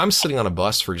 If I'm sitting on a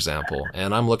bus, for example,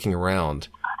 and I'm looking around,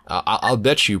 I'll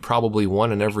bet you probably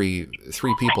 1 in every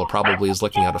 3 people probably is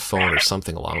looking at a phone or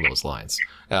something along those lines.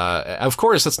 Of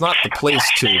course, it's not the place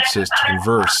to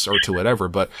converse or to whatever,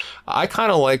 but I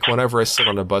kind of like whenever I sit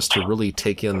on a bus to really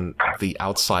take in the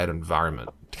outside environment,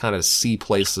 kind of see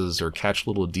places or catch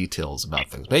little details about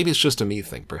things. Maybe it's just a me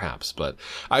thing, perhaps, but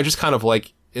I just kind of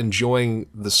like enjoying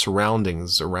the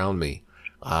surroundings around me,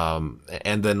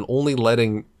 and then only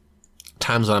letting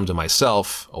times when I'm to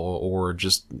myself or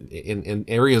just in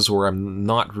areas where I'm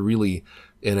not really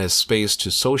in a space to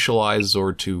socialize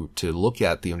or to look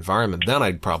at the environment, then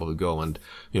I'd probably go and,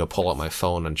 pull out my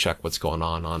phone and check what's going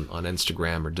on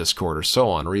Instagram or Discord or so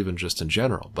on, or even just in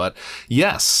general. But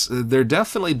yes, there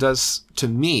definitely does, to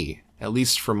me, at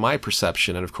least from my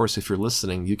perception, and of course, if you're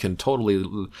listening, you can totally,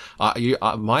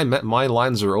 my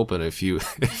lines are open if you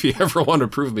ever want to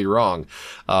prove me wrong,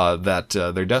 that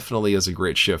there definitely is a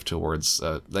great shift towards,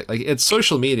 it's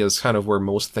social media is kind of where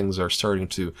most things are starting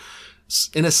to,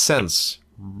 in a sense,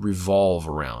 revolve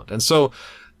around. And so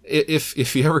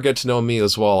if you ever get to know me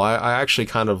as well, I actually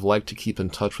kind of like to keep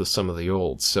in touch with some of the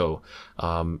old. So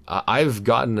I've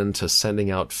gotten into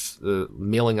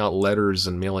mailing out letters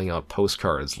and mailing out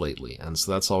postcards lately. And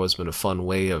so that's always been a fun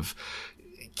way of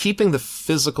keeping the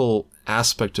physical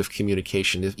aspect of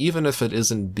communication, even if it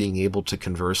isn't being able to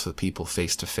converse with people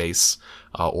face to face,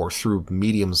 or through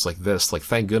mediums like this. Like,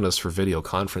 thank goodness for video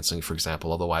conferencing, for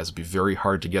example. Otherwise it'd be very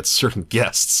hard to get certain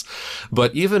guests.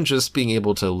 But even just being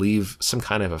able to leave some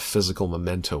kind of a physical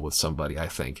memento with somebody, I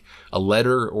think a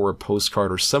letter or a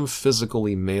postcard or some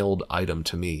physically mailed item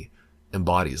to me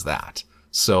embodies that.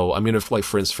 So, I mean, if, like,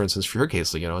 for instance, for your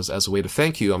case, as a way to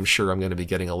thank you, I'm sure I'm going to be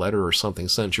getting a letter or something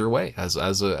sent your way as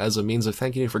a means of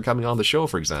thanking you for coming on the show,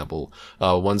 for example,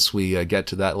 once we get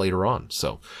to that later on.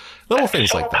 So, little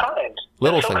things so like that.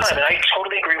 Little things like that. And I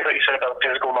totally agree with what you said about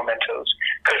physical mementos,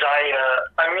 because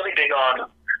I'm really big on,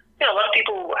 a lot of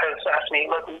people have asked me,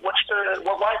 look,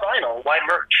 why vinyl? Why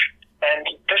merch? And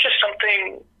there's just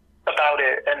something about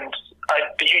it, and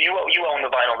you own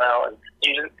the vinyl now, and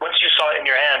once you saw it in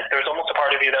your hand, there was almost a part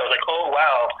of you that was like, oh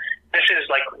wow, this is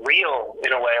like real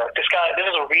in a way. Like, this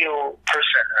is a real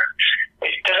person.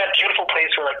 There's that beautiful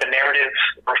place where like the narrative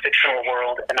or fictional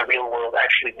world and the real world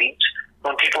actually meet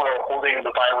when people are holding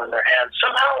the vinyl in their hands.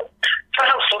 Somehow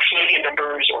social media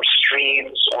numbers or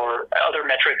streams or other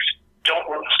metrics don't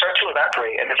start to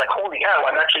evaporate, and it's like, holy cow,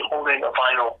 I'm actually holding a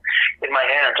vinyl in my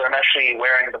hands, or I'm actually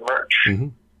wearing the merch.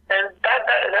 And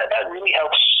that really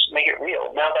helps make it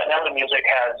real. Now the music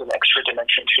has an extra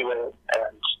dimension to it,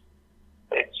 and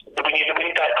we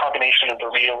need that combination of the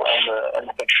real and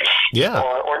the fiction. Yeah.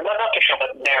 Or not fictional,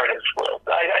 but narrative world.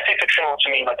 I say fictional to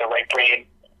mean like the right brain,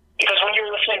 because when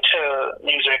you're listening to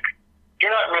music,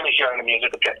 you're not really hearing the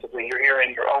music objectively. You're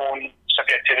hearing your own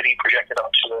subjectivity projected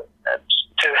onto it. And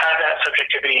to have that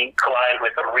subjectivity collide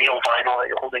with a real vinyl that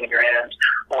you're holding in your hand,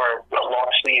 or a long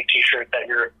sleeve T-shirt that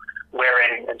you're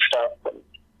wearing and stuff.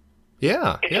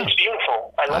 It's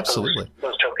beautiful. I love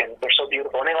those tokens. They're so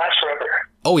beautiful, and they last forever.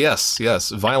 Oh, yes.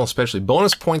 Vinyl especially.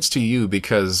 Bonus points to you,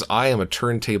 because I am a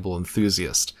turntable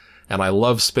enthusiast, and I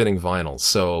love spinning vinyl.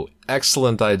 So,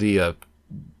 excellent idea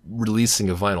releasing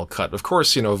a vinyl cut. Of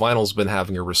course, vinyl's been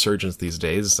having a resurgence these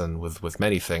days, and with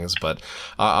many things, but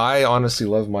I honestly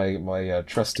love my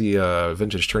trusty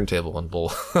vintage turntable, and will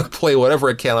play whatever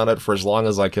I can on it for as long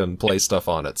as I can play stuff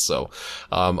on it. So,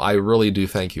 I really do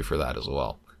thank you for that as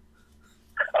well.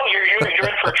 Oh, you're in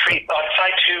for a treat. On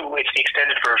side 2, it's the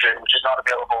extended version, which is not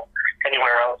available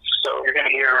anywhere else. So you're going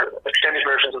to hear extended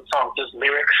versions of songs. There's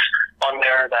lyrics on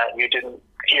there that you didn't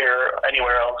hear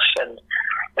anywhere else, and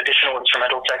additional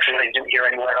instrumental section that you didn't hear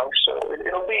anywhere else. So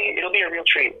it'll be a real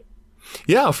treat.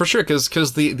 Yeah, for sure.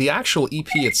 Because the actual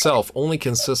EP itself only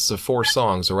consists of 4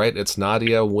 songs, right? It's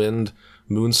Nadia, Wind,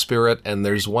 Moon Spirit, and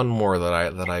there's one more that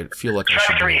I feel like I should.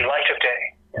 Track 3, Light of Day.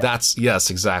 Yes,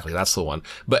 exactly. That's the one.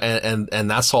 But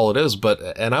and that's all it is.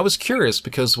 And I was curious,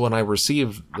 because when I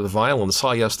received the vinyl and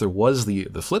saw, yes, there was the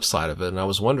flip side of it, and I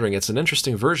was wondering, it's an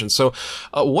interesting version. So,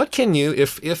 what can you,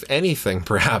 if anything,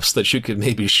 perhaps that you could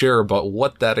maybe share about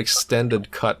what that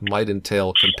extended cut might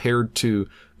entail compared to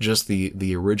just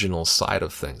the original side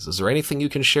of things? Is there anything you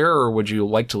can share, or would you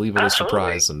like to leave it a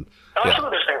surprise? Absolutely,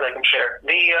 there's things I can share.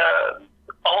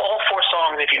 All 4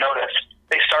 songs, if you notice,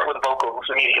 they start with vocals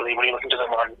immediately when you listen to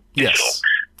them on digital. Yes,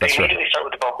 that's they immediately start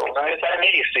with the vocals. I mean, it's that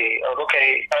immediacy of,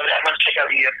 okay, I'm going to check out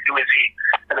Ian, who is he?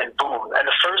 And then boom. And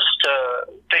the first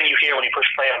thing you hear when you push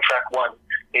play on track 1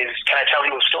 is, can I tell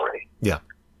you a story? Yeah.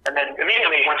 And then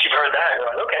immediately, once you've heard that,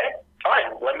 you're like, okay,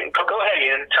 fine, go ahead,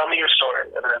 Ian, tell me your story.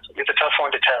 And then it's a tough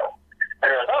one to tell. And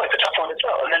you're like, oh, it's a tough one to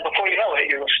tell. And then before you know it,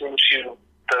 you're listening to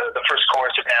the first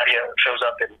chorus of Nadia shows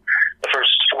up in the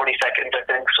first 40 seconds, I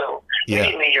think. So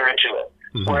immediately you're into it.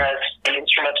 Whereas the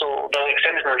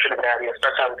extended version of Nadia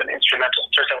starts out with an instrumental.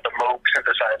 It starts out with a Moog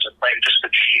synthesizer playing just the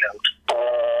G note.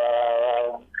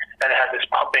 Boom. And it has this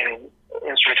pumping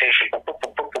instrumentation. Boom, boom,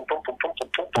 boom, boom, boom, boom, boom, boom,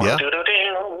 boom, boom. Yeah. It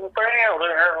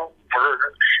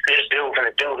just builds and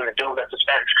it builds and it builds that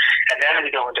suspense. And then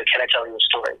we go into Can I Tell You a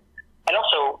Story? And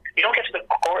also, you don't get to the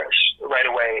chorus right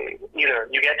away either.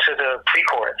 You get to the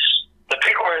pre-chorus. The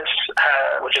pre-chorus,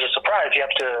 which is a surprise, you have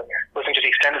to listen to the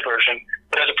extended version,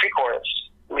 but there's a pre-chorus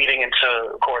leading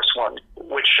into chorus 1,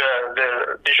 which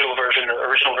the digital version, the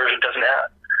original version, doesn't have.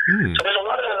 So there's a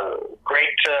lot of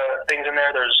great things in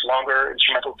there. There's longer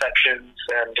instrumental sections,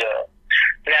 and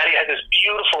Nadia has this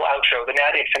beautiful outro. The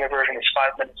Nadia extended version is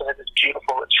 5 minutes, and it has this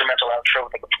beautiful instrumental outro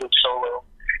with like a flute solo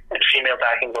and female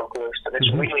backing vocalist, and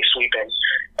it's really sweeping.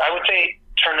 I would say,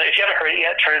 if you haven't heard it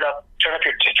yet, turn up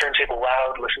your turntable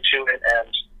loud, listen to it,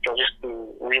 and you'll just be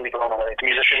really blown away. The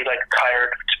musicians like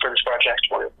hired for this project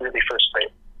were really first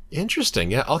rate.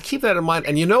 Interesting. Yeah, I'll keep that in mind.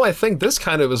 And I think this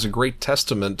kind of is a great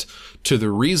testament to the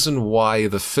reason why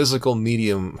the physical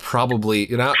medium probably,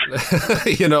 might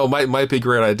be a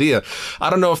great idea. I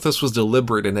don't know if this was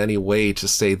deliberate in any way to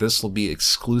say this will be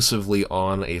exclusively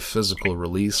on a physical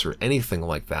release or anything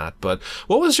like that. But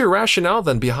what was your rationale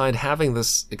then behind having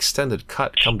this extended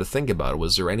cut, come to think about it?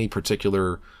 Was there any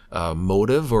particular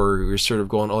motive, or you're sort of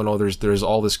going, oh no, there's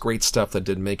all this great stuff that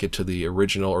didn't make it to the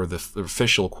original or the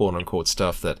official quote unquote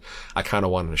stuff that I kind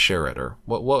of wanted to share it, or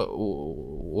what would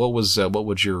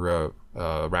your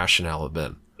rationale have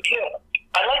been? Yeah,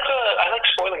 I like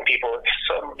spoiling people. It's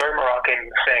a very Moroccan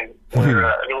thing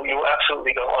where you'll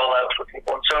absolutely go all out for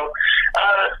people. And so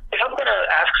if I'm going to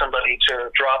ask somebody to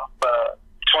drop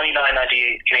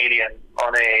 $29.98 Canadian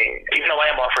on even though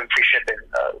I am offering free shipping,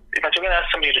 if I'm going to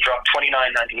ask somebody to drop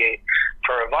 $29.98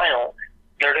 for a vinyl,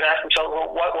 they're going to ask themselves,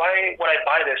 well, why would I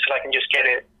buy this if I can just get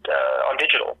it on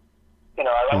digital?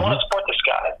 I want to support this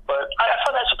guy, but I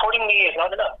find that supporting me is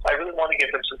not enough. I really want to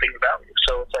give them something of value.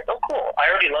 So it's like, oh, cool. I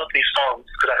already love these songs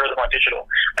because I heard them on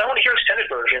digital. But I want to hear extended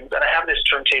versions, and I have this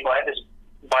turntable, I have this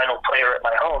vinyl player at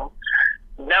my home.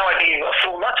 Now I'd be a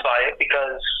fool not to buy it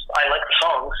because I like the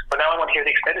songs, but now I want to hear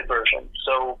the extended version.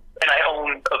 So, and I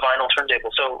own a vinyl turntable.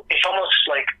 So it's almost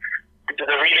like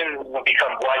the reason would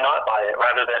become why not buy it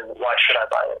rather than why should I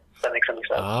buy it. If that makes any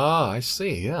sense. Ah, I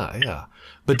see. Yeah.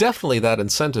 But definitely that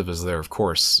incentive is there, of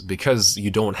course, because you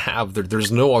don't have,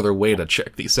 there's no other way to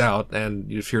check these out.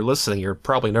 And if you're listening, you're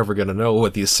probably never going to know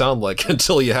what these sound like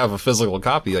until you have a physical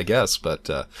copy, I guess. But,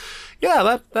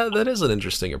 yeah, that is an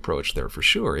interesting approach there for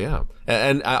sure, yeah.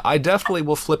 And I definitely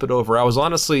will flip it over. I was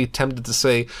honestly tempted to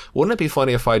say, wouldn't it be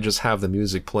funny if I just have the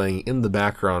music playing in the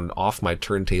background off my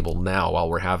turntable now while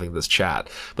we're having this chat?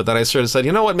 But then I sort of said,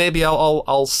 you know what, maybe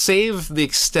I'll save the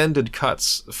extended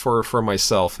cuts for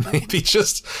myself. Maybe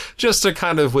just to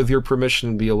kind of, with your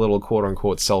permission, be a little quote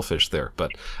unquote selfish there.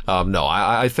 But no,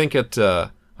 I think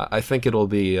I think it'll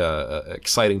be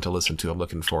exciting to listen to. I'm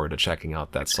looking forward to checking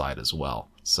out that side as well.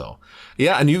 So,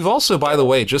 yeah, and you've also, by the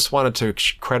way, just wanted to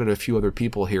credit a few other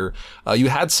people here. You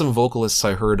had some vocalists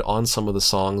I heard on some of the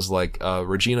songs, like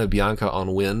Regina Bianca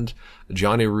on Wind,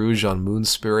 Johnny Rouge on Moon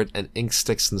Spirit, and Ink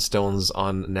Sticks and Stones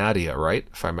on Nadia, right?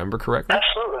 If I remember correctly.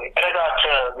 Absolutely. And I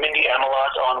got Mindy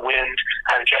Amelot on Wind.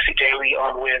 I have Jessie Daly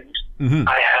on Wind. Mm-hmm.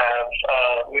 I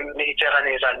have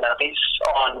Mediterranean Navis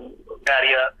on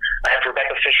Nadia. I have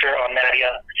Rebecca Fisher on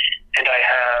Nadia. And I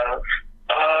have...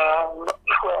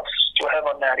 who else do I have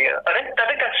on Nadia? I think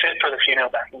that's it for the female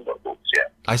backing vocals, yeah.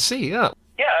 I see, yeah.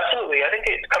 Yeah, absolutely. I think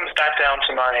it comes back down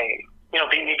to my,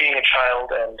 me being a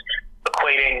child and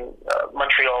equating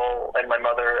Montreal and my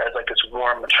mother as like this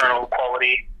warm maternal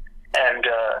quality and,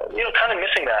 kind of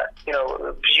missing that.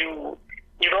 You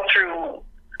go through,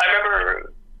 I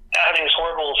remember having this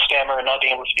horrible stammer and not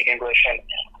being able to speak English, and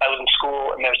I was in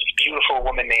school and there was this beautiful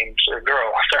woman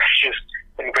she was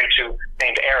in grade 2,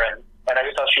 named Erin. And I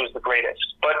just thought she was the greatest.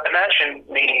 But imagine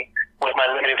me with my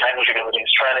limited language abilities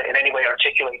trying to in any way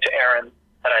articulate to Erin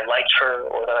that I liked her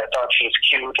or that I thought she was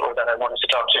cute or that I wanted to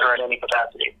talk to her in any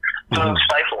capacity. So I was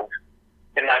stifled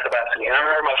in that capacity. And I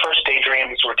remember my first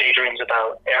daydreams were daydreams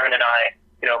about Erin and I.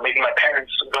 Maybe my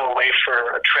parents go away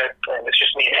for a trip and it's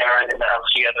just me and Erin in the house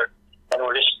together. And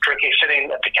we're just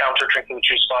sitting at the counter drinking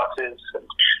juice boxes. And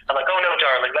I'm like, oh no,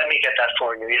 darling, let me get that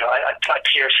for you. I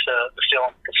pierced the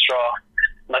film with the straw.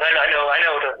 Like, I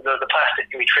know the plastic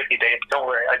can be tricky, babe. Don't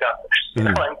worry, I got this.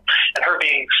 Mm-hmm. And her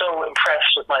being so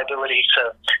impressed with my ability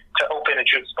to open a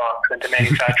juice box and to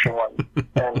manufacture one,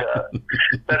 and that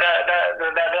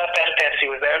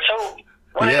fantasy was there. So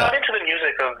when I got into the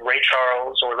music of Ray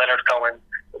Charles or Leonard Cohen,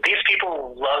 these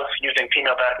people love using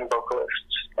female backing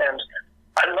vocalists, and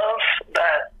I love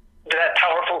that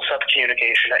powerful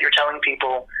sub-communication that you're telling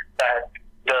people that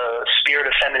the spirit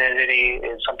of femininity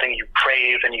is something you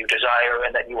crave and you desire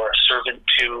and that you are a servant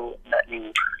to and that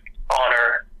you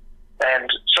honor. And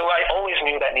so I always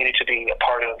knew that needed to be a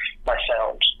part of my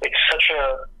sound. It's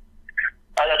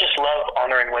I just love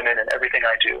honoring women in everything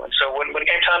I do. And so when it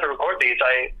came time to record these,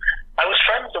 I was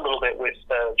friends a little bit with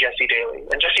Jessie Daly.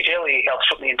 And Jessie Daly helped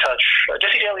put me in touch.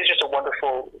 Jessie Daly is just a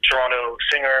wonderful Toronto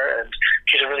singer, and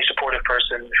she's a really supportive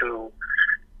person who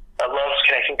loves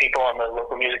connecting people on the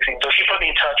local music scene. So she put me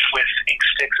in touch with Ink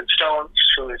Sticks and Stones,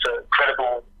 who is a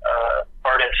credible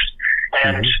artist.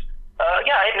 And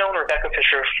I had known Rebecca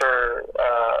Fisher for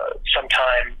some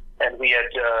time, and we had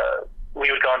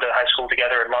gone to high school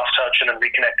together and lost touch and then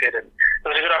reconnected. And it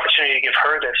was a good opportunity to give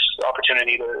her this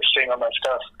opportunity to sing on my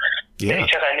stuff. Yeah.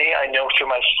 I know through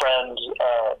my friend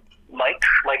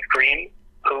Mike Green,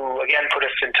 who again put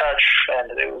us in touch,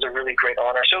 and it was a really great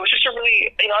honor. So it was just a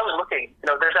really, I was looking,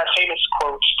 there's that famous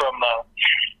quote from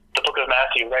the book of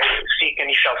Matthew, right? Seek and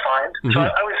you shall find. Mm-hmm. So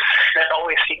I was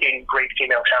always seeking great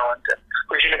female talent. And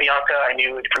Regina Bianca, I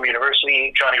knew from university.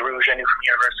 Johnny Rouge, I knew from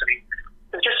university.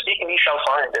 It was just seek and you shall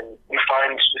find, and you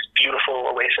find this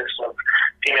beautiful oasis of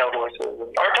female voices.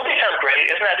 Don't they sound great?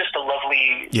 Isn't that just a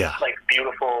lovely,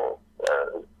 beautiful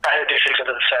addition to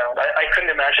the sound? I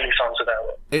couldn't imagine these songs without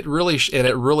it.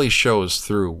 It really shows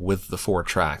through with the 4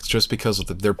 tracks, just because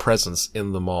of their presence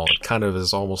in them all. It kind of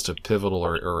is almost a pivotal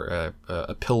or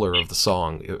a pillar of the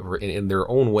song in their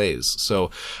own ways.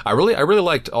 So I really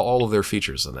liked all of their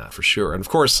features in that for sure. And of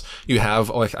course, you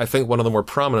have, I think one of the more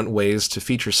prominent ways to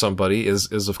feature somebody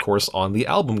is of course on the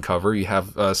album cover. You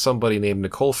have somebody named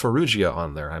Nicole Ferrugia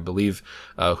on there, I believe,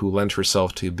 who lent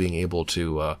herself to being able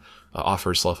to offer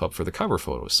herself up for the cover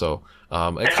photo. So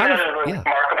it kind of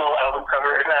remarkable album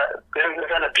cover. Isn't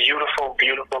that a beautiful,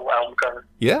 beautiful album cover?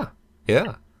 Yeah.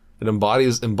 It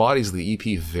embodies the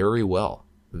EP very well.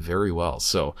 Very well.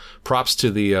 So props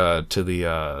to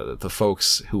the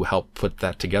folks who helped put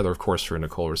that together, of course, for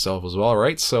Nicole herself as well,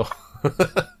 right? So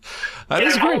that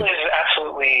is great. Nicole is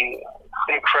absolutely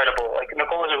incredible. Like,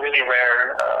 Nicole is a really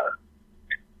rare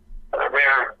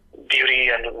beauty,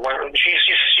 and she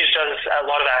does a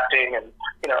lot of acting, and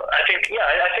I think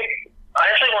I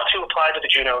actually want to apply to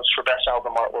the Junos for Best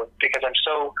Album Artwork because I'm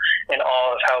so in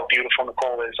awe of how beautiful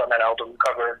Nicole is on that album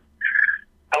cover.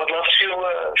 I would love to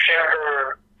share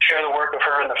the work of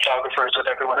her and the photographers with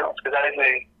everyone else because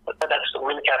that's a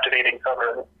really captivating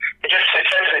cover. It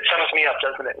sums me up,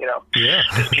 doesn't it? Yeah.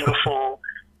 This beautiful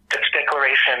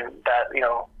declaration that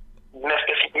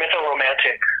this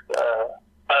mytho-romantic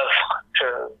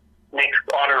to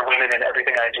honor women in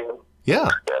everything I do. Yeah.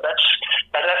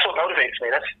 That's what motivates me.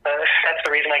 That's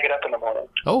the reason I get up in the morning.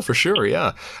 Oh, for sure,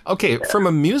 yeah. Okay, from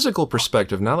a musical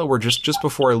perspective, now that we're just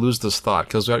before I lose this thought,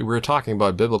 because we were talking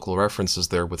about biblical references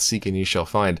there with Seek and Ye Shall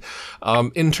Find.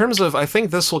 In terms of, I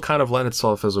think this will kind of lend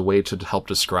itself as a way to help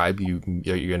describe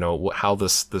how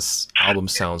this album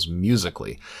sounds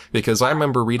musically, because I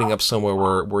remember reading up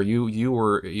somewhere where you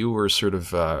were sort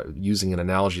of using an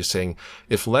analogy saying,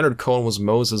 if Leonard Cohen was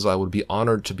Moses, I would be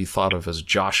honored to be thought of as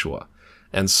Joshua.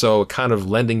 And so kind of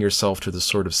lending yourself to the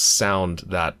sort of sound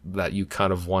that you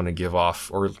kind of want to give off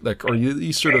or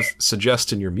you sort of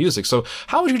suggest in your music. So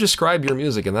how would you describe your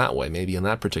music in that way, maybe in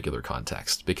that particular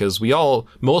context? Because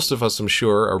most of us, I'm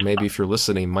sure, or maybe if you're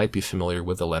listening, might be familiar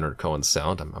with the Leonard Cohen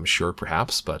sound. I'm sure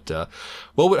perhaps, but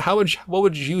what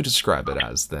would you describe it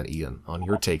as then, Ian, on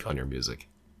your take on your music?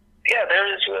 Yeah,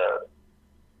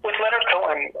 with Leonard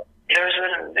Cohen, there's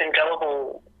an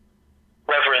indelible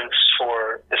reverence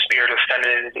for the spirit of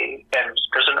femininity, and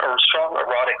there's a strong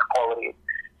erotic quality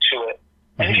to it.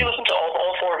 And if you listen to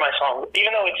all four of my songs,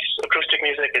 even though it's acoustic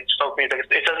music, it's folk music,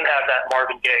 it doesn't have that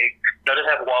Marvin Gaye, it doesn't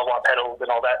have wah-wah pedals and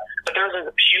all that, but there's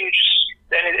a huge,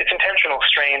 and it's intentional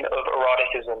strain of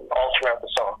eroticism all throughout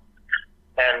the song.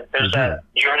 And there's that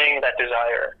yearning, that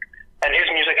desire. And his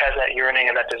music has that yearning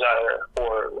and that desire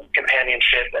for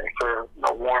companionship and for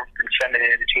warmth and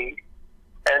femininity.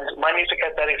 And my music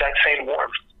has that exact same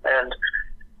warmth. And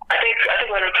I think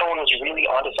Leonard Cohen was really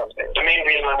onto something. The main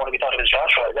reason I want to be thought of as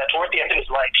Joshua is that toward the end of his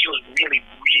life, he was really,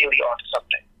 really onto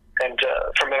something. And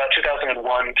from about 2001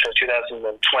 to 2020,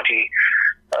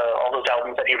 all those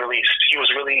albums that he released, he was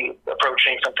really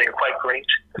approaching something quite great.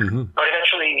 But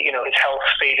eventually, his health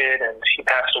faded and he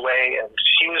passed away, and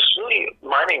he was really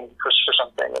mining for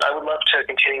something. And I would love to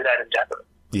continue that endeavor.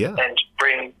 Yeah. And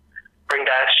bring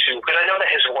that to, because I know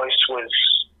that his voice was,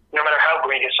 no matter how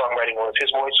great his songwriting was, his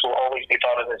voice will always be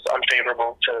thought of as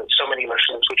unfavorable to so many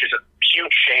listeners, which is a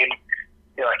huge shame.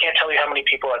 I can't tell you how many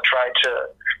people I've tried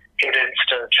to convince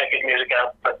to check his music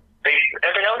out, but they,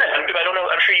 every now and then, I don't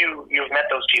know, I'm sure you've met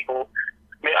those people.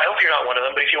 I mean, I hope you're not one of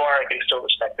them, but if you are, I can still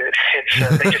respect it.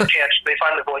 They just can't, they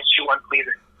find the voice too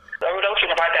unpleasing. I would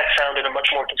also provide that sound in a much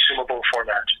more consumable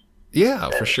format. Yeah,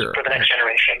 for sure. For the next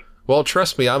generation. Well,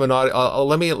 trust me, I'm an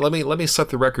let me set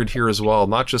the record here as well,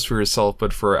 not just for yourself,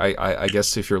 but for I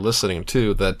guess if you're listening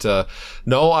too. That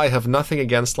no, I have nothing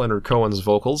against Leonard Cohen's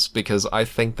vocals because I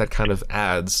think that kind of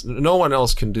adds. No one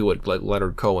else can do it like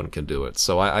Leonard Cohen can do it.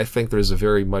 So I think there's a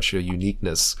very much a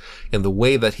uniqueness in the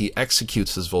way that he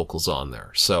executes his vocals on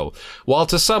there. So while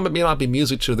to some it may not be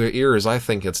music to their ears, I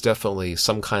think it's definitely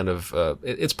some kind of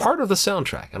it's part of the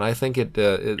soundtrack, and I think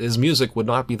his music would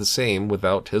not be the same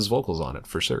without his vocals on it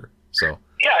for sure. So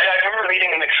yeah, I remember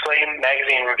reading an Exclaim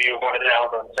magazine review of one of his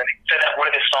albums, and he said that one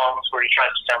of his songs where he tries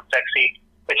to sound sexy,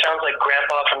 it sounds like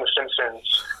Grandpa from The Simpsons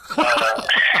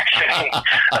singing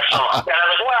a song. And I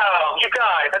was like, wow, you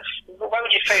guy, why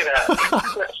would you say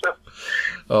that?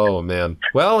 Oh, man.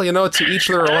 Well, to each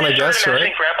their own, I guess, right? I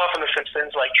think Grandpa from The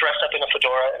Simpsons, like, dressed up in a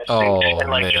fedora and a suit, and,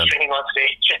 like, just singing on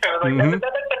stage. I was like,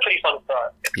 that's a pretty fun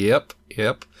thought. Yep.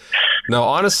 No,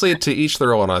 honestly, to each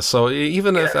their own. So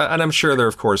even if, and I'm sure there are,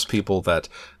 of course, people that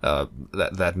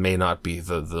may not be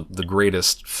the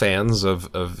greatest fans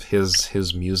of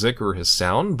his music or his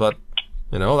sound, but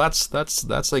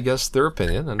that's I guess their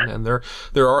opinion, and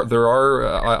there are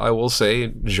I will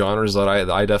say genres that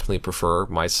I definitely prefer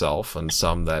myself, and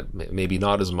some that maybe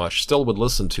not as much still would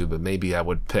listen to, but maybe I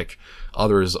would pick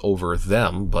others over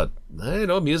them. But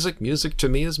music to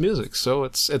me is music, so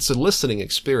it's a listening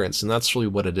experience, and that's really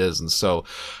what it is. And so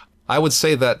I would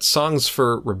say that Songs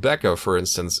for Rebecca, for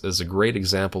instance, is a great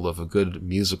example of a good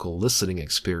musical listening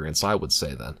experience, I would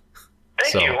say then.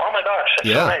 Thank you. Oh my gosh, that's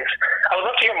so nice. I would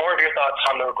love to hear more of your thoughts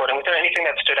on the recording. Was there anything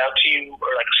that stood out to you,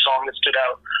 or like a song that stood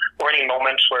out, or any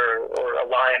moments or a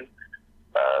line?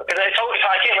 Because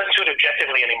I can't listen to it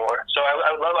objectively anymore. So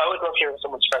I would love hearing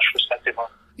someone's fresh perspective on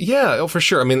it. Yeah, for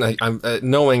sure. I mean, I'm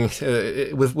knowing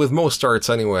with most arts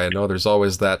anyway. I know there's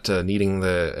always that needing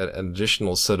an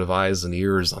additional set of eyes and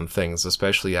ears on things,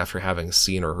 especially after having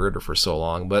seen or heard it for so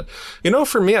long. But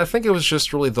for me, I think it was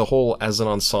just really the whole as an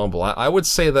ensemble. I would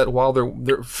say that while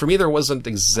there for me there wasn't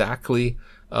exactly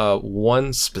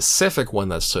one specific one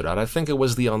that stood out. I think it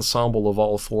was the ensemble of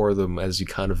all four of them as you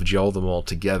kind of gel them all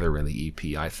together in the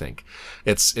EP, I think.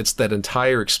 It's that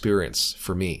entire experience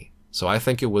for me. So I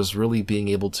think it was really being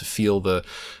able to feel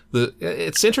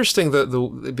it's interesting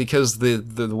because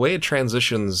the way it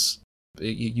transitions,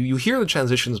 you hear the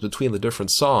transitions between the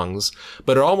different songs,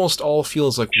 but it almost all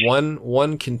feels like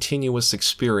one continuous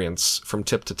experience from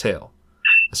tip to tail,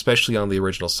 especially on the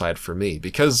original side for me,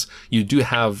 because you do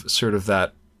have sort of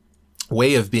that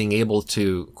way of being able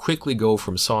to quickly go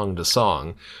from song to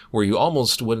song where you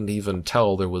almost wouldn't even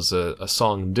tell there was a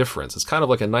song difference. It's kind of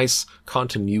like a nice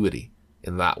continuity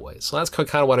in that way. So that's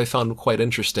kind of what I found quite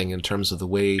interesting in terms of the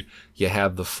way you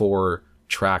had the 4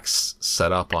 tracks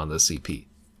set up on this EP.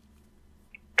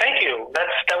 Thank you. That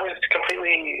was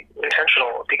completely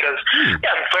intentional because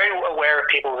I'm very aware of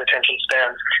people's attention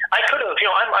spans. I could have,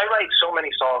 I write so many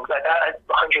songs, I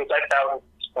hundreds, thousands,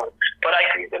 but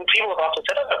and people have often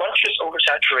said, why don't you just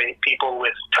oversaturate people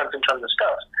with tons and tons of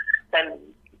stuff? And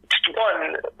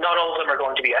one, not all of them are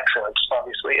going to be excellent,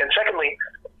 obviously. And secondly,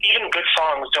 even good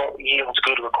songs don't yield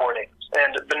good recordings.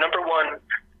 And the number one,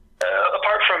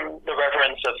 apart from the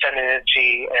reverence of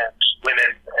femininity and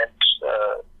women and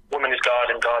woman is God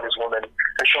and God is woman,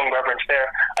 and showing reverence there,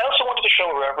 I also wanted to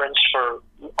show reverence for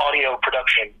audio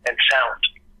production and sound.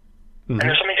 Mm-hmm. And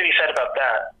there's something to be said about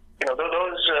that.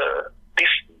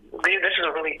 This is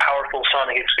a really powerful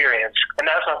sonic experience, and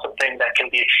that's not something that can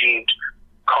be achieved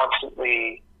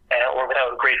constantly or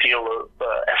without a great deal of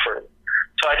effort.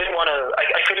 So I didn't want to.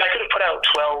 I could have put out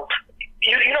 12.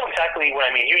 You know exactly what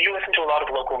I mean. You listen to a lot of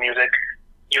local music.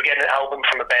 You get an album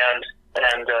from a band,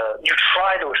 and you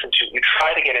try to listen to it. You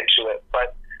try to get into it,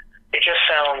 but it just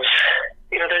sounds.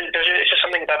 There's just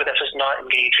something about it that's just not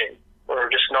engaging, or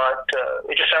just not.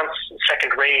 It just sounds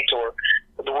second rate, or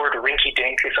the word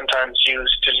rinky-dink is sometimes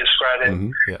used to describe it. Mm-hmm,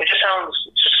 yeah. It just sounds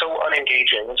just so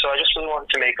unengaging, and so I just really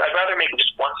wanted to I'd rather make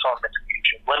just one song that's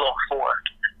engaging, let alone 4.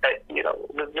 That,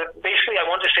 basically I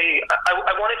wanted to say,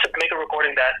 I wanted to make a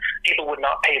recording that people would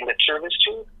not pay lip service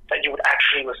to, that you would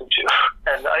actually listen to.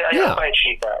 And I hope I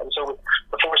achieved that. And so with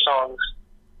the 4 songs,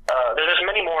 there's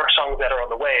many more songs that are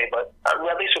on the way, but at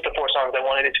least with the 4 songs, I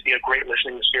wanted it to be a great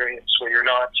listening experience where you're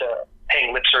not paying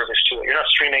lip service to it. You're not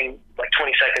streaming like 20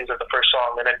 seconds of the first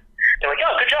song and then they're like,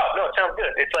 oh, good job. No, it sounds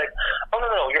good. It's like, oh,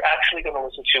 no, you're actually going to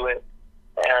listen to it.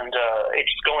 And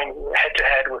it's going head to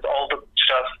head with all the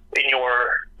stuff that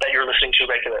you're listening to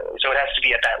regularly. So it has to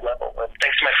be at that level. And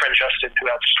thanks to my friend Justin, who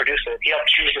helped produce it. He helped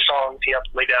choose the songs. He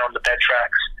helped lay down the bed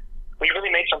tracks. We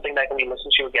really made something that can be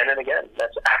listened to again and again.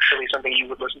 That's actually something you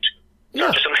would listen to. Yeah.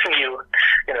 Not just something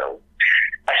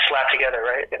I slap together,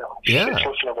 right? It's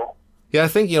listenable. Yeah, I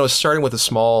think, starting with a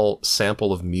small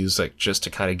sample of music just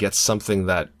to kind of get something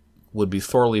that would be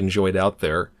thoroughly enjoyed out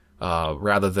there,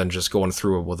 rather than just going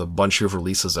through it with a bunch of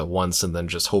releases at once and then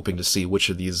just hoping to see which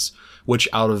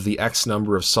out of the X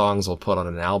number of songs I'll put on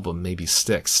an album maybe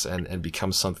sticks and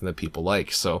becomes something that people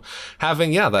like. So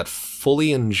having, that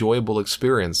fully enjoyable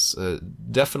experience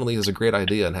definitely is a great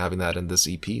idea, and having that in this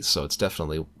EP. So it's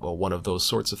definitely one of those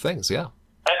sorts of things, yeah.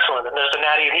 Excellent. And there's the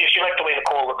Nadia. If you like the way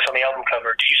Nicole looks on the album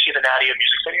cover, did you see the Nadia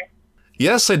music video?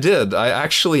 Yes, I did. I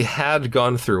actually had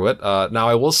gone through it. Now,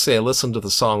 I will say I listened to the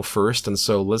song first, and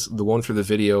so the going through the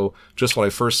video, just when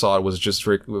I first saw it, was just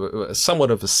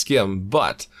somewhat of a skim,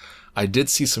 but I did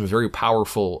see some very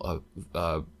powerful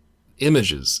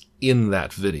images in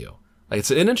that video. It's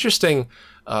an interesting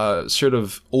sort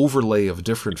of overlay of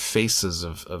different faces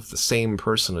of the same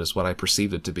person is what I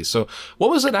perceived it to be. So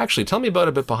what was it actually? Tell me about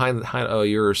a bit behind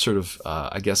your sort of,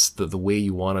 I guess, the way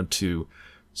you wanted to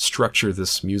structure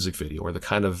this music video, or the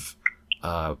kind of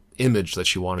image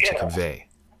that you wanted to convey.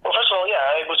 Well, first of all,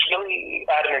 I was really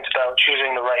adamant about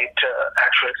choosing the right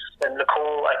actress, and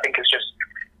Nicole, I think, is just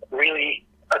really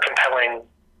a compelling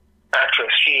actress.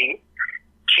 She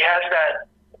has that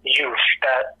youth,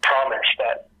 that promise,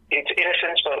 that it's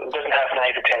innocence, but it doesn't have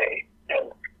naivete,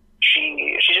 and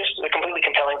she's just a completely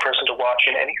compelling person to watch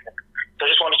in anything. So I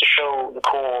just wanted to show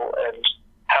Nicole and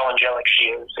how angelic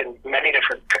she is in many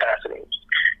different capacities.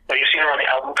 Now, you've seen her on the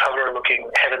album cover looking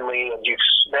heavenly, and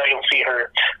now you'll see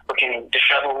her looking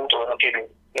disheveled, or looking,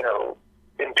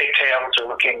 in pigtails,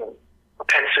 or looking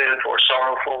pensive, or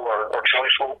sorrowful, or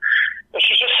joyful. But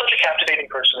she's just such a captivating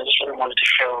person. I just really wanted to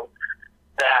show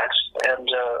that. And,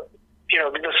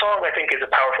 the song, I think, is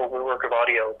a powerful work of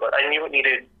audio, but I knew it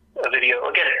needed a video.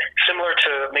 Again, similar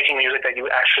to making music that you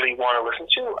would actually want to listen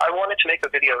to, I wanted to make a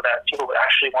video that people would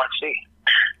actually want to see.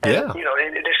 And,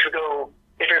 this could go...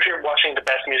 If you're watching the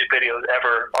best music videos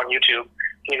ever on YouTube,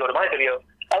 and you go to my video,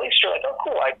 at least you're like, oh,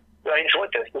 cool, I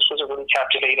enjoyed this. This was a really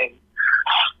captivating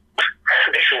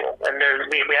visual. And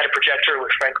we had a projector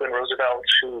with Franklin Roosevelt,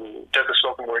 who does the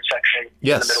spoken word section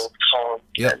in the middle of the song.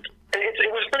 Yep. And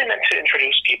it was really meant to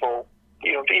introduce people,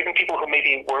 even people who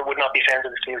maybe would not be fans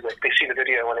of this music. They see the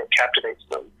video and it captivates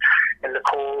them. And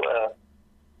Nicole,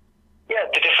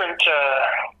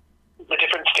 the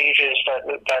different stages that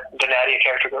the Nadia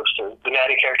character goes through. The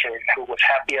Nadia character who was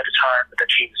happy at a time, but then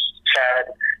she's sad,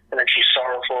 and then she's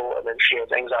sorrowful, and then she has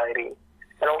anxiety.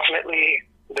 And ultimately,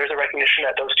 there's a recognition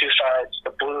that those two sides,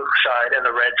 the blue side and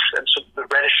the red, and so the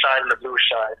reddish side and the bluish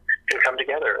side, can come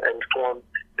together and form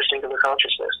the singular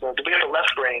consciousness. Now, we have the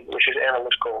left brain, which is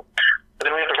analytical, but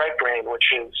then we have the right brain,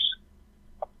 which is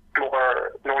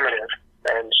more normative,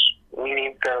 and we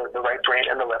need the right brain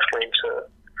and the left brain to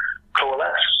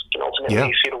coalesce and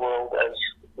ultimately see the world as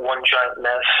one giant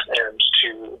mess, and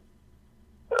to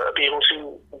be able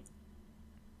to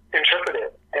interpret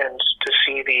it and to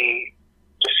see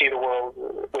the world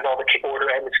with all the order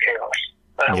and its chaos.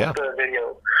 I hope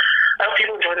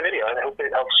people enjoy the video, and I hope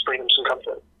it helps bring them some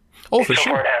comfort. Oh, for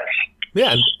sure. Far it has.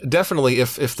 Yeah, and definitely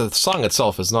if the song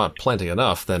itself is not plenty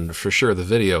enough, then for sure the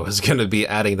video is going to be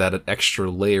adding that extra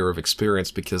layer of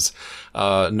experience, because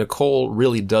Nicole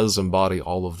really does embody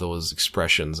all of those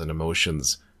expressions and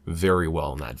emotions very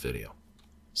well in that video.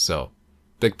 So,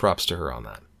 big props to her on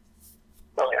that.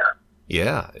 Oh,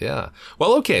 yeah. Yeah.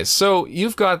 Well, okay, so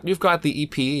you've got the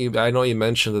EP. I know you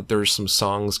mentioned that there's some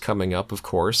songs coming up, of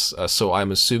course. So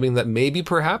I'm assuming that maybe,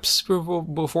 perhaps,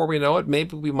 before we know it,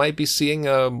 maybe we might be seeing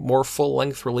a more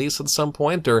full-length release at some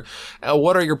point. Or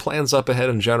what are your plans up ahead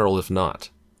in general, if not?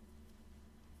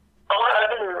 Oh,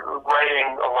 I've been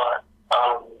writing a lot.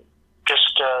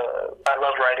 I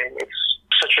love writing. It's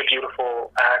such a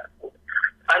beautiful act.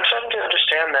 I'm starting to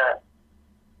understand that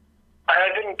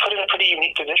I've been put in a pretty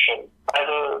unique position. I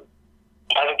have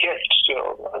a gift,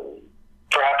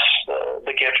 perhaps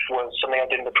the gift was something I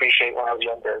didn't appreciate when I was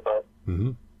younger, but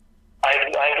I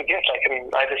have a gift. I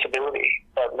have this ability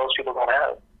that most people don't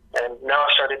have. And now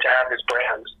I've started to have this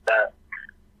brand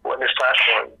this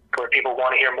platform where people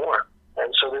want to hear more.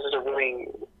 And so this is a really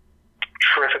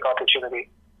terrific opportunity.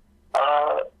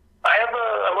 I'm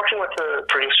working with a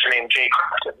producer named Jay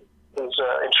Crafton, who's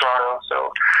in Toronto.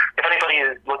 So if anybody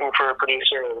is looking for a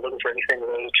producer or looking for anything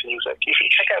related to music, you should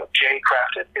check out Jay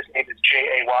Crafton. His name is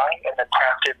Jay, and then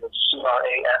Crafton is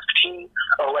Crafton.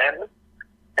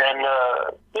 And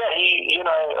he and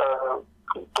I,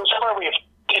 somewhere we have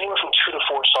anywhere from 2 to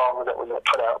 4 songs that we're going to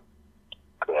put out.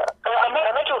 Yeah, I'm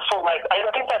not doing full length. I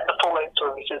think that the full length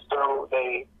releases, though,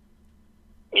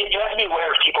 you have to be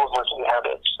aware of people's listening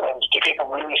habits, and if people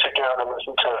really sit down and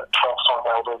listen to 12-song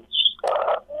albums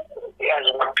as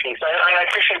one piece. I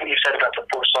appreciate what you said about the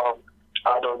 4-song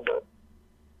album, but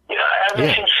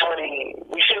we've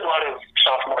seen a lot of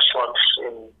sophomore slumps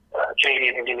in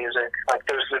Canadian indie music. Like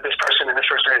there's this person in the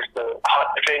first is the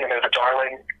hot thing, and they're the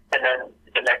darling, and then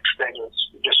the next thing is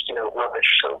just rubbish.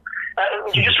 So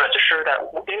you just rest assured that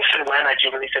if and when I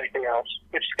do release anything else,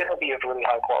 it's going to be of really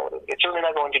high quality. It's certainly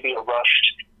not going to be a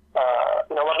rushed. A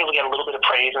lot of people get a little bit of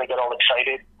praise and they get all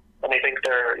excited, and they think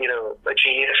they're a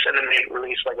genius, and then they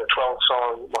release like a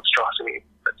 12-song monstrosity.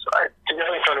 So I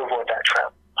definitely try to avoid that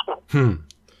trap.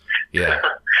 Yeah.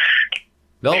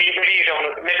 No. Maybe you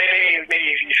don't. Maybe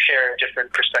you share a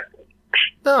different perspective.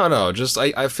 No. Just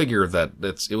I figure that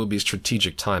it would be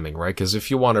strategic timing, right? Because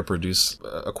if you want to produce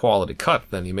a quality cut,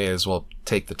 then you may as well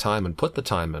take the time and put the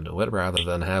time into it, rather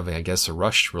than having, I guess, a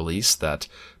rushed release that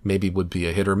maybe would be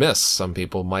a hit or miss. Some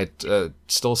people might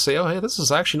still say, "Oh, hey, this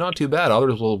is actually not too bad."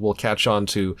 Others will catch on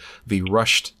to the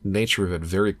rushed nature of it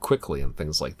very quickly and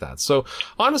things like that. So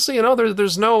honestly,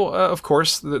 there's no, of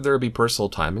course, there would be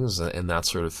personal timings and that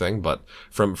sort of thing. But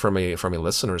from a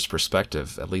listener's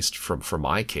perspective, at least from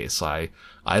my case, I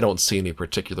don't see any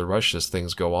particular rush as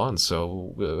things go on.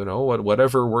 So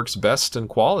whatever works best in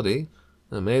quality,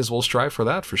 I may as well strive for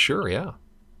that, for sure. Yeah.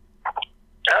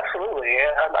 Absolutely.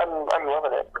 Yeah, I'm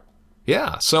loving it.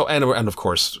 Yeah. So, and of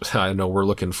course, I know we're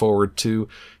looking forward to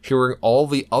hearing all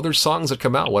the other songs that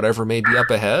come out, whatever may be up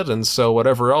ahead. And so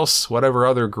whatever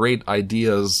other great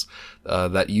ideas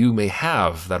that you may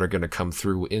have that are going to come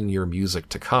through in your music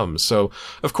to come. So,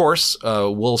 of course,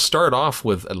 we'll start off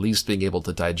with at least being able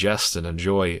to digest and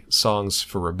enjoy songs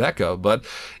for Rebecca. But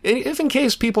if in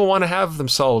case people want to have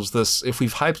themselves this, if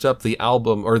we've hyped up the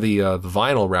album or the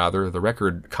vinyl rather, the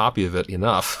record copy of it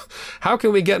enough, how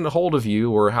can we get in a hold of you,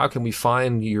 or how can we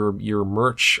find your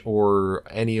merch or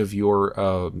any of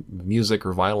your music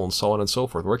or vinyl and so on and so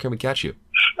forth? Where can we catch you?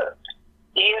 Sure.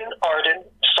 Ian Arden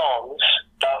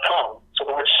Songs.com. So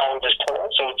the word songs is plural.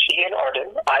 So it's Ian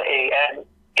Arden,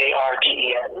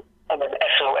 IANARDEN, and then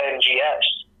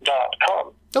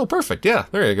SONGS.com. Oh, perfect. Yeah,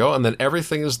 there you go. And then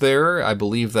everything is there. I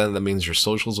believe then that means your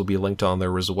socials will be linked on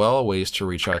there as well, ways to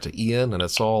reach out to Ian, and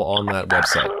it's all on that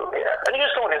website. Absolutely, yeah. And you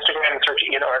just go on Instagram and search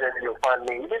Ian Arden and you'll find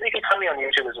me. You can find me on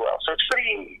YouTube as well. So it's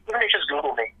pretty, you just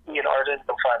Google me, Ian Arden,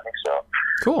 you'll find me. So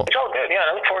cool. It's all good. Yeah,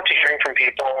 I look forward to hearing from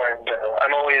people, and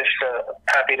I'm always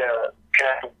happy to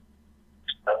connect.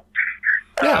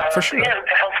 Yeah, for sure. Yeah,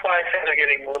 health-wise, things are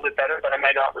getting a little bit better, but I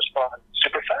might not respond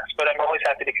super fast, but I'm always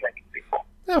happy to connect with people.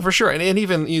 Yeah, for sure. And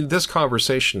even this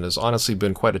conversation has honestly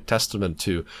been quite a testament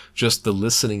to just the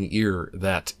listening ear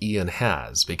that Ian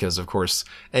has. Because, of course,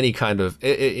 any kind of,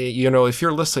 if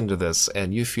you're listening to this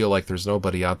and you feel like there's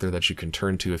nobody out there that you can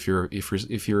turn to, if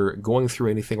you're going through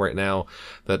anything right now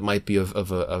that might be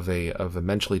of a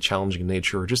mentally challenging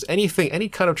nature, or just anything, any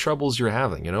kind of troubles you're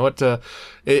having,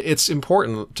 it's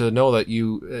important to know that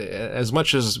you, as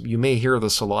much as you may hear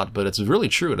this a lot, but it's really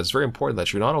true. And it's very important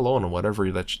that you're not alone in whatever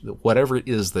it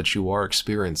is that you are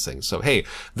experiencing. So, hey,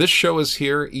 this show is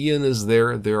here. Ian is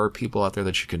there. There are people out there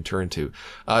that you can turn to.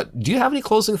 Do you have any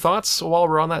closing thoughts while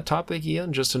we're on that topic,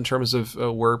 Ian, just in terms of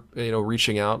where,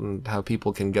 reaching out and how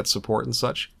people can get support and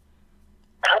such?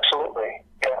 Absolutely.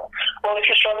 Yeah. Well, if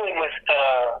you're struggling with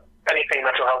anything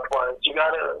mental health-wise, you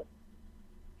have to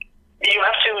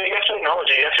acknowledge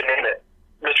it. You have to name it.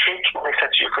 The truth only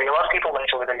sets you free. A lot of people like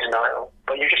to live in denial,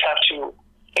 but you just have to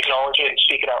acknowledge it and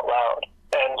speak it out loud.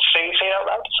 And say it out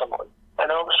loud to someone,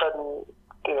 and all of a sudden,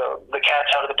 the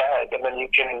cat's out of the bag, and then you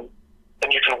can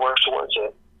work towards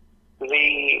it.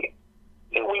 We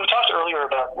talked earlier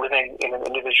about living in an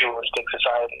individualistic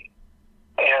society,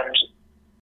 and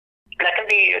that can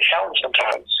be a challenge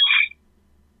sometimes.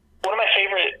 One of my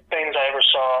favorite things I ever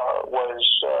saw was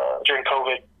during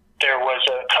COVID. There was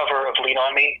a cover of "Lean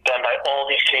on Me" done by all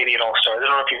these Canadian all-stars. I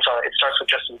don't know if you saw it. It starts with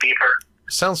Justin Bieber.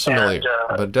 Sounds familiar,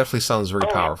 but definitely sounds very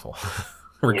powerful.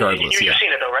 Regardless, you've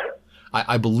seen it though, right?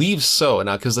 I believe so.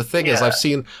 Now, because the thing is, I've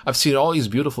seen all these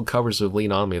beautiful covers of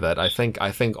 "Lean on Me" that I think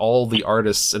all the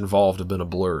artists involved have been a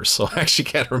blur. So I actually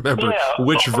can't remember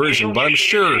which version, but I'm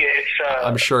sure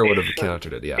I would have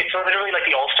encountered it. Yeah, it's literally like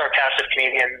the all-star cast of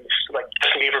Canadians, like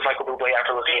Justin Bieber, Michael Bublé,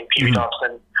 Avril Lavigne, Pete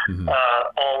Thompson,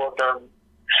 all of them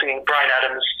singing. Bryan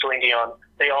Adams, Celine Dion.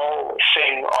 They all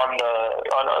sing on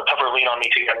a cover of "Lean on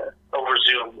Me" together over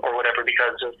Zoom or whatever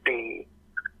because of the.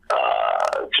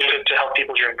 To help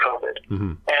people during COVID.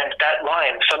 And that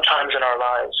line, sometimes in our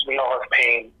lives, we all have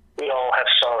pain, we all have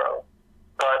sorrow,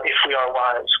 but if we are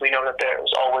wise, we know that there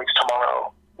is always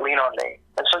tomorrow. Lean on me.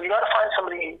 And so you got to find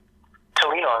somebody to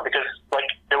lean on, because like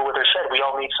Bill Withers said, we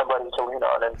all need somebody to lean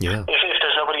on. And if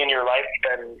there's nobody in your life,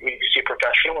 then you see a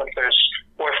professional.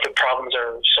 Or if the problems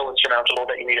are so insurmountable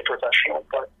that you need a professional.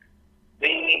 But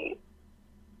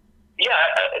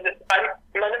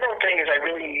my number one thing is I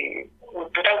really,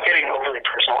 without getting overly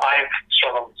personal, I've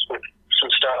struggled with some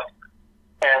stuff,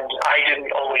 and I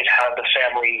didn't always have the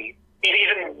family,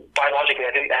 even biologically,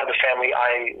 I didn't have the family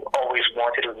I always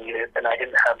wanted or needed, and I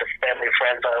didn't have the family of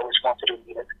friends I always wanted or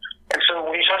needed. And so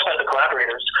when you talk about the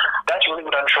collaborators, that's really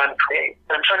what I'm trying to create.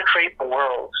 I'm trying to create a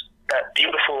world, that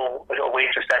beautiful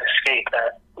oasis, that escape,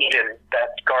 that Eden, that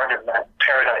garden, that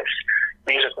paradise,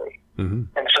 musically.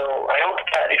 And so I hope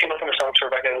that if you look at the songs for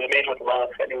Rebecca, it was made with love,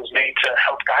 and it was made to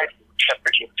help guide you, shepherd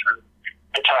you through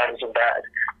the times of bad.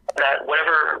 That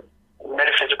whatever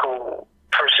metaphysical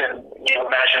person you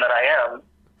imagine that I am,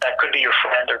 that could be your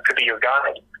friend or could be your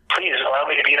guide, please allow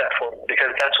me to be that for you,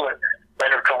 because that's what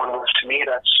Leonard Cohen was to me.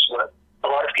 That's what a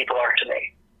lot of people are to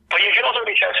me. But you can also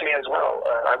reach out to me as well.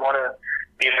 I want to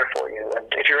be there for you. And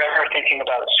if you're ever thinking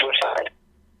about suicide,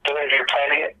 if you're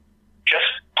planning it, just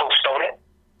postpone it.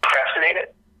 Procrastinate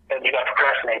it, and you got to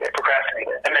procrastinate it,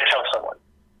 and then tell someone.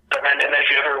 And then if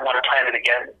you ever want to plan it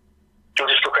again, you'll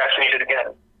just procrastinate it again.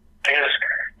 Because,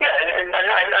 and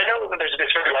I know that it's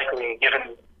very likely,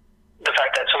 given the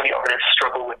fact that so many artists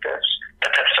struggle with this,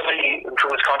 that somebody who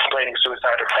is contemplating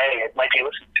suicide or planning it might be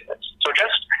listening to this. So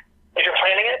just, if you're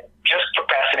planning it, just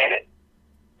procrastinate it,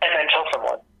 and then tell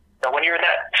someone. Now, when you're in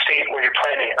that state where you're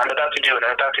planning it, I'm about to do it,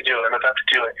 I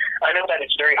know that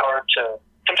it's very hard to.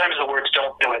 Sometimes the words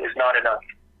 "don't do it" is not enough.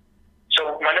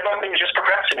 So my number one thing is just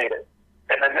procrastinate it,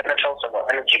 and then tell someone,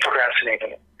 and then keep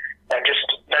procrastinating it. And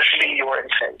that should be your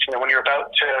instinct. When you're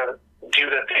about to do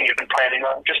the thing you've been planning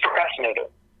on, just procrastinate it.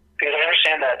 Because I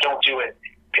understand that "don't do it"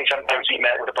 can sometimes be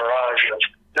met with a barrage of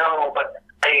 "no, but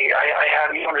I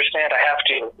have, you understand, I have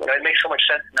to." It makes so much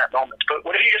sense in that moment. But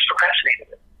what if you just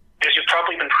procrastinated it? Because you've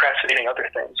probably been procrastinating other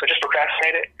things. So just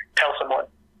procrastinate it, tell someone,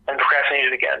 and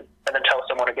procrastinate it again, and then tell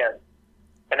someone again.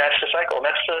 And that's the cycle. And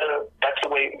that's the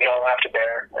weight we all have to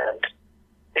bear. And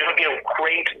it would be a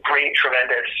great,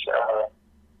 tremendous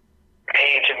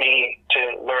pain to me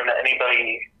to learn that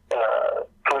anybody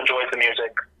who enjoys the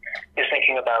music is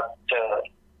thinking about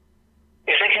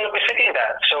is thinking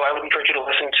that. So I would encourage you to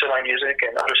listen to my music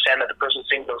and understand that the person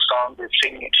singing those songs is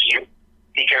singing it to you.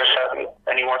 He cares about you,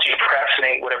 and he wants you to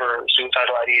procrastinate whatever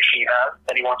suicidal ideation you have,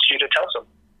 and he wants you to tell someone.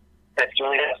 It's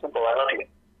really that simple. I love you,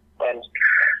 and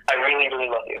I really, really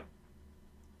love you.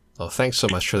 Well, thanks so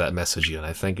much for that message, Ian.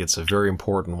 I think it's a very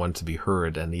important one to be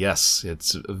heard. And yes,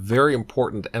 it's a very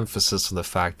important emphasis on the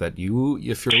fact that you,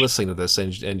 if you're listening to this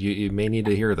and you may need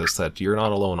to hear this, that you're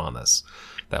not alone on this,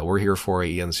 that we're here for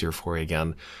you, Ian's here for you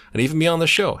again. And even beyond the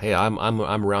show, hey, I'm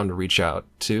around to reach out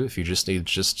to if you just need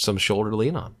just some shoulder to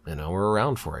lean on. We're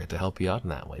around for you to help you out in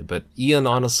that way. But Ian,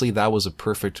 honestly, that was a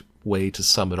perfect way to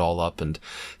sum it all up. And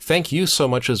thank you so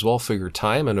much as well for your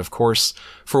time. And of course,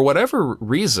 for whatever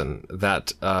reason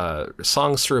that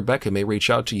Songs to Rebecca may reach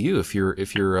out to you, if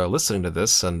you're listening to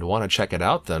this and want to check it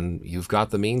out, then you've got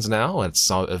the means now.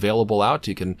 It's available out.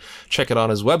 You can check it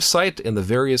on his website in the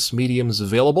various mediums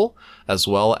available, as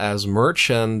well as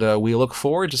merch. And we look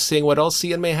forward to seeing what else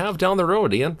Ian may have down the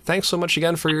road. Ian, thanks so much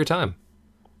again for your time.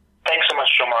 Thanks so much,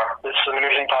 Jomar. This is an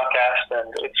amazing podcast,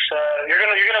 and it's you're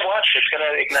gonna watch. It's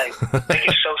gonna ignite. Thank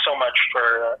you so much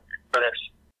for this.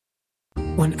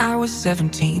 When I was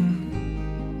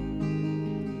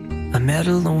 17, I met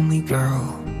a lonely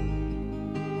girl.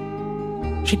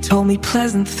 She told me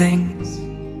pleasant things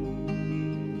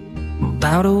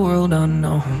about a world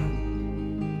unknown.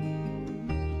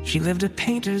 She lived a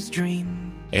painter's dream.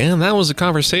 And that was a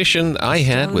conversation I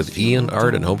had with Ian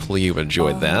Arden. Hopefully you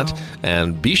enjoyed that.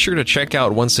 And be sure to check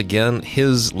out, once again,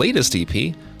 his latest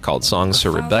EP called Songs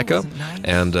to Rebecca.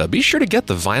 And be sure to get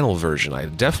the vinyl version. I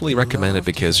definitely recommend it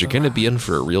because you're going to be in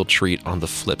for a real treat on the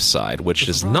flip side, which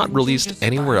is not released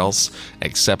anywhere else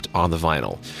except on the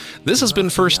vinyl. This has been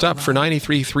First Up for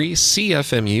 93.3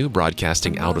 CFMU,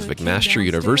 broadcasting out of McMaster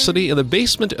University in the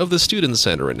basement of the Student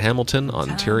Centre in Hamilton,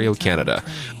 Ontario, Canada.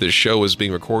 This show is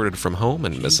being recorded from home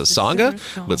in Mississauga,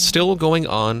 but still going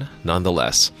on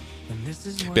nonetheless.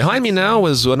 Behind me now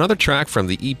is another track from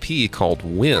the EP called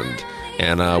Wind.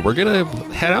 And we're going to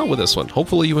head out with this one.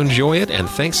 Hopefully you enjoy it, and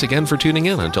thanks again for tuning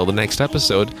in. Until the next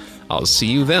episode, I'll see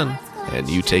you then, and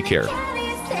you take care.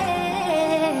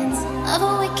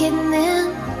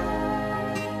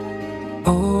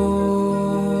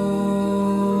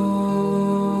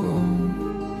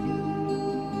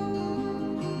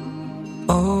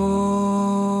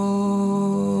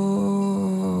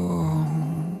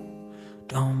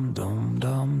 Dum dum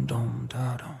dum dum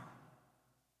da dum.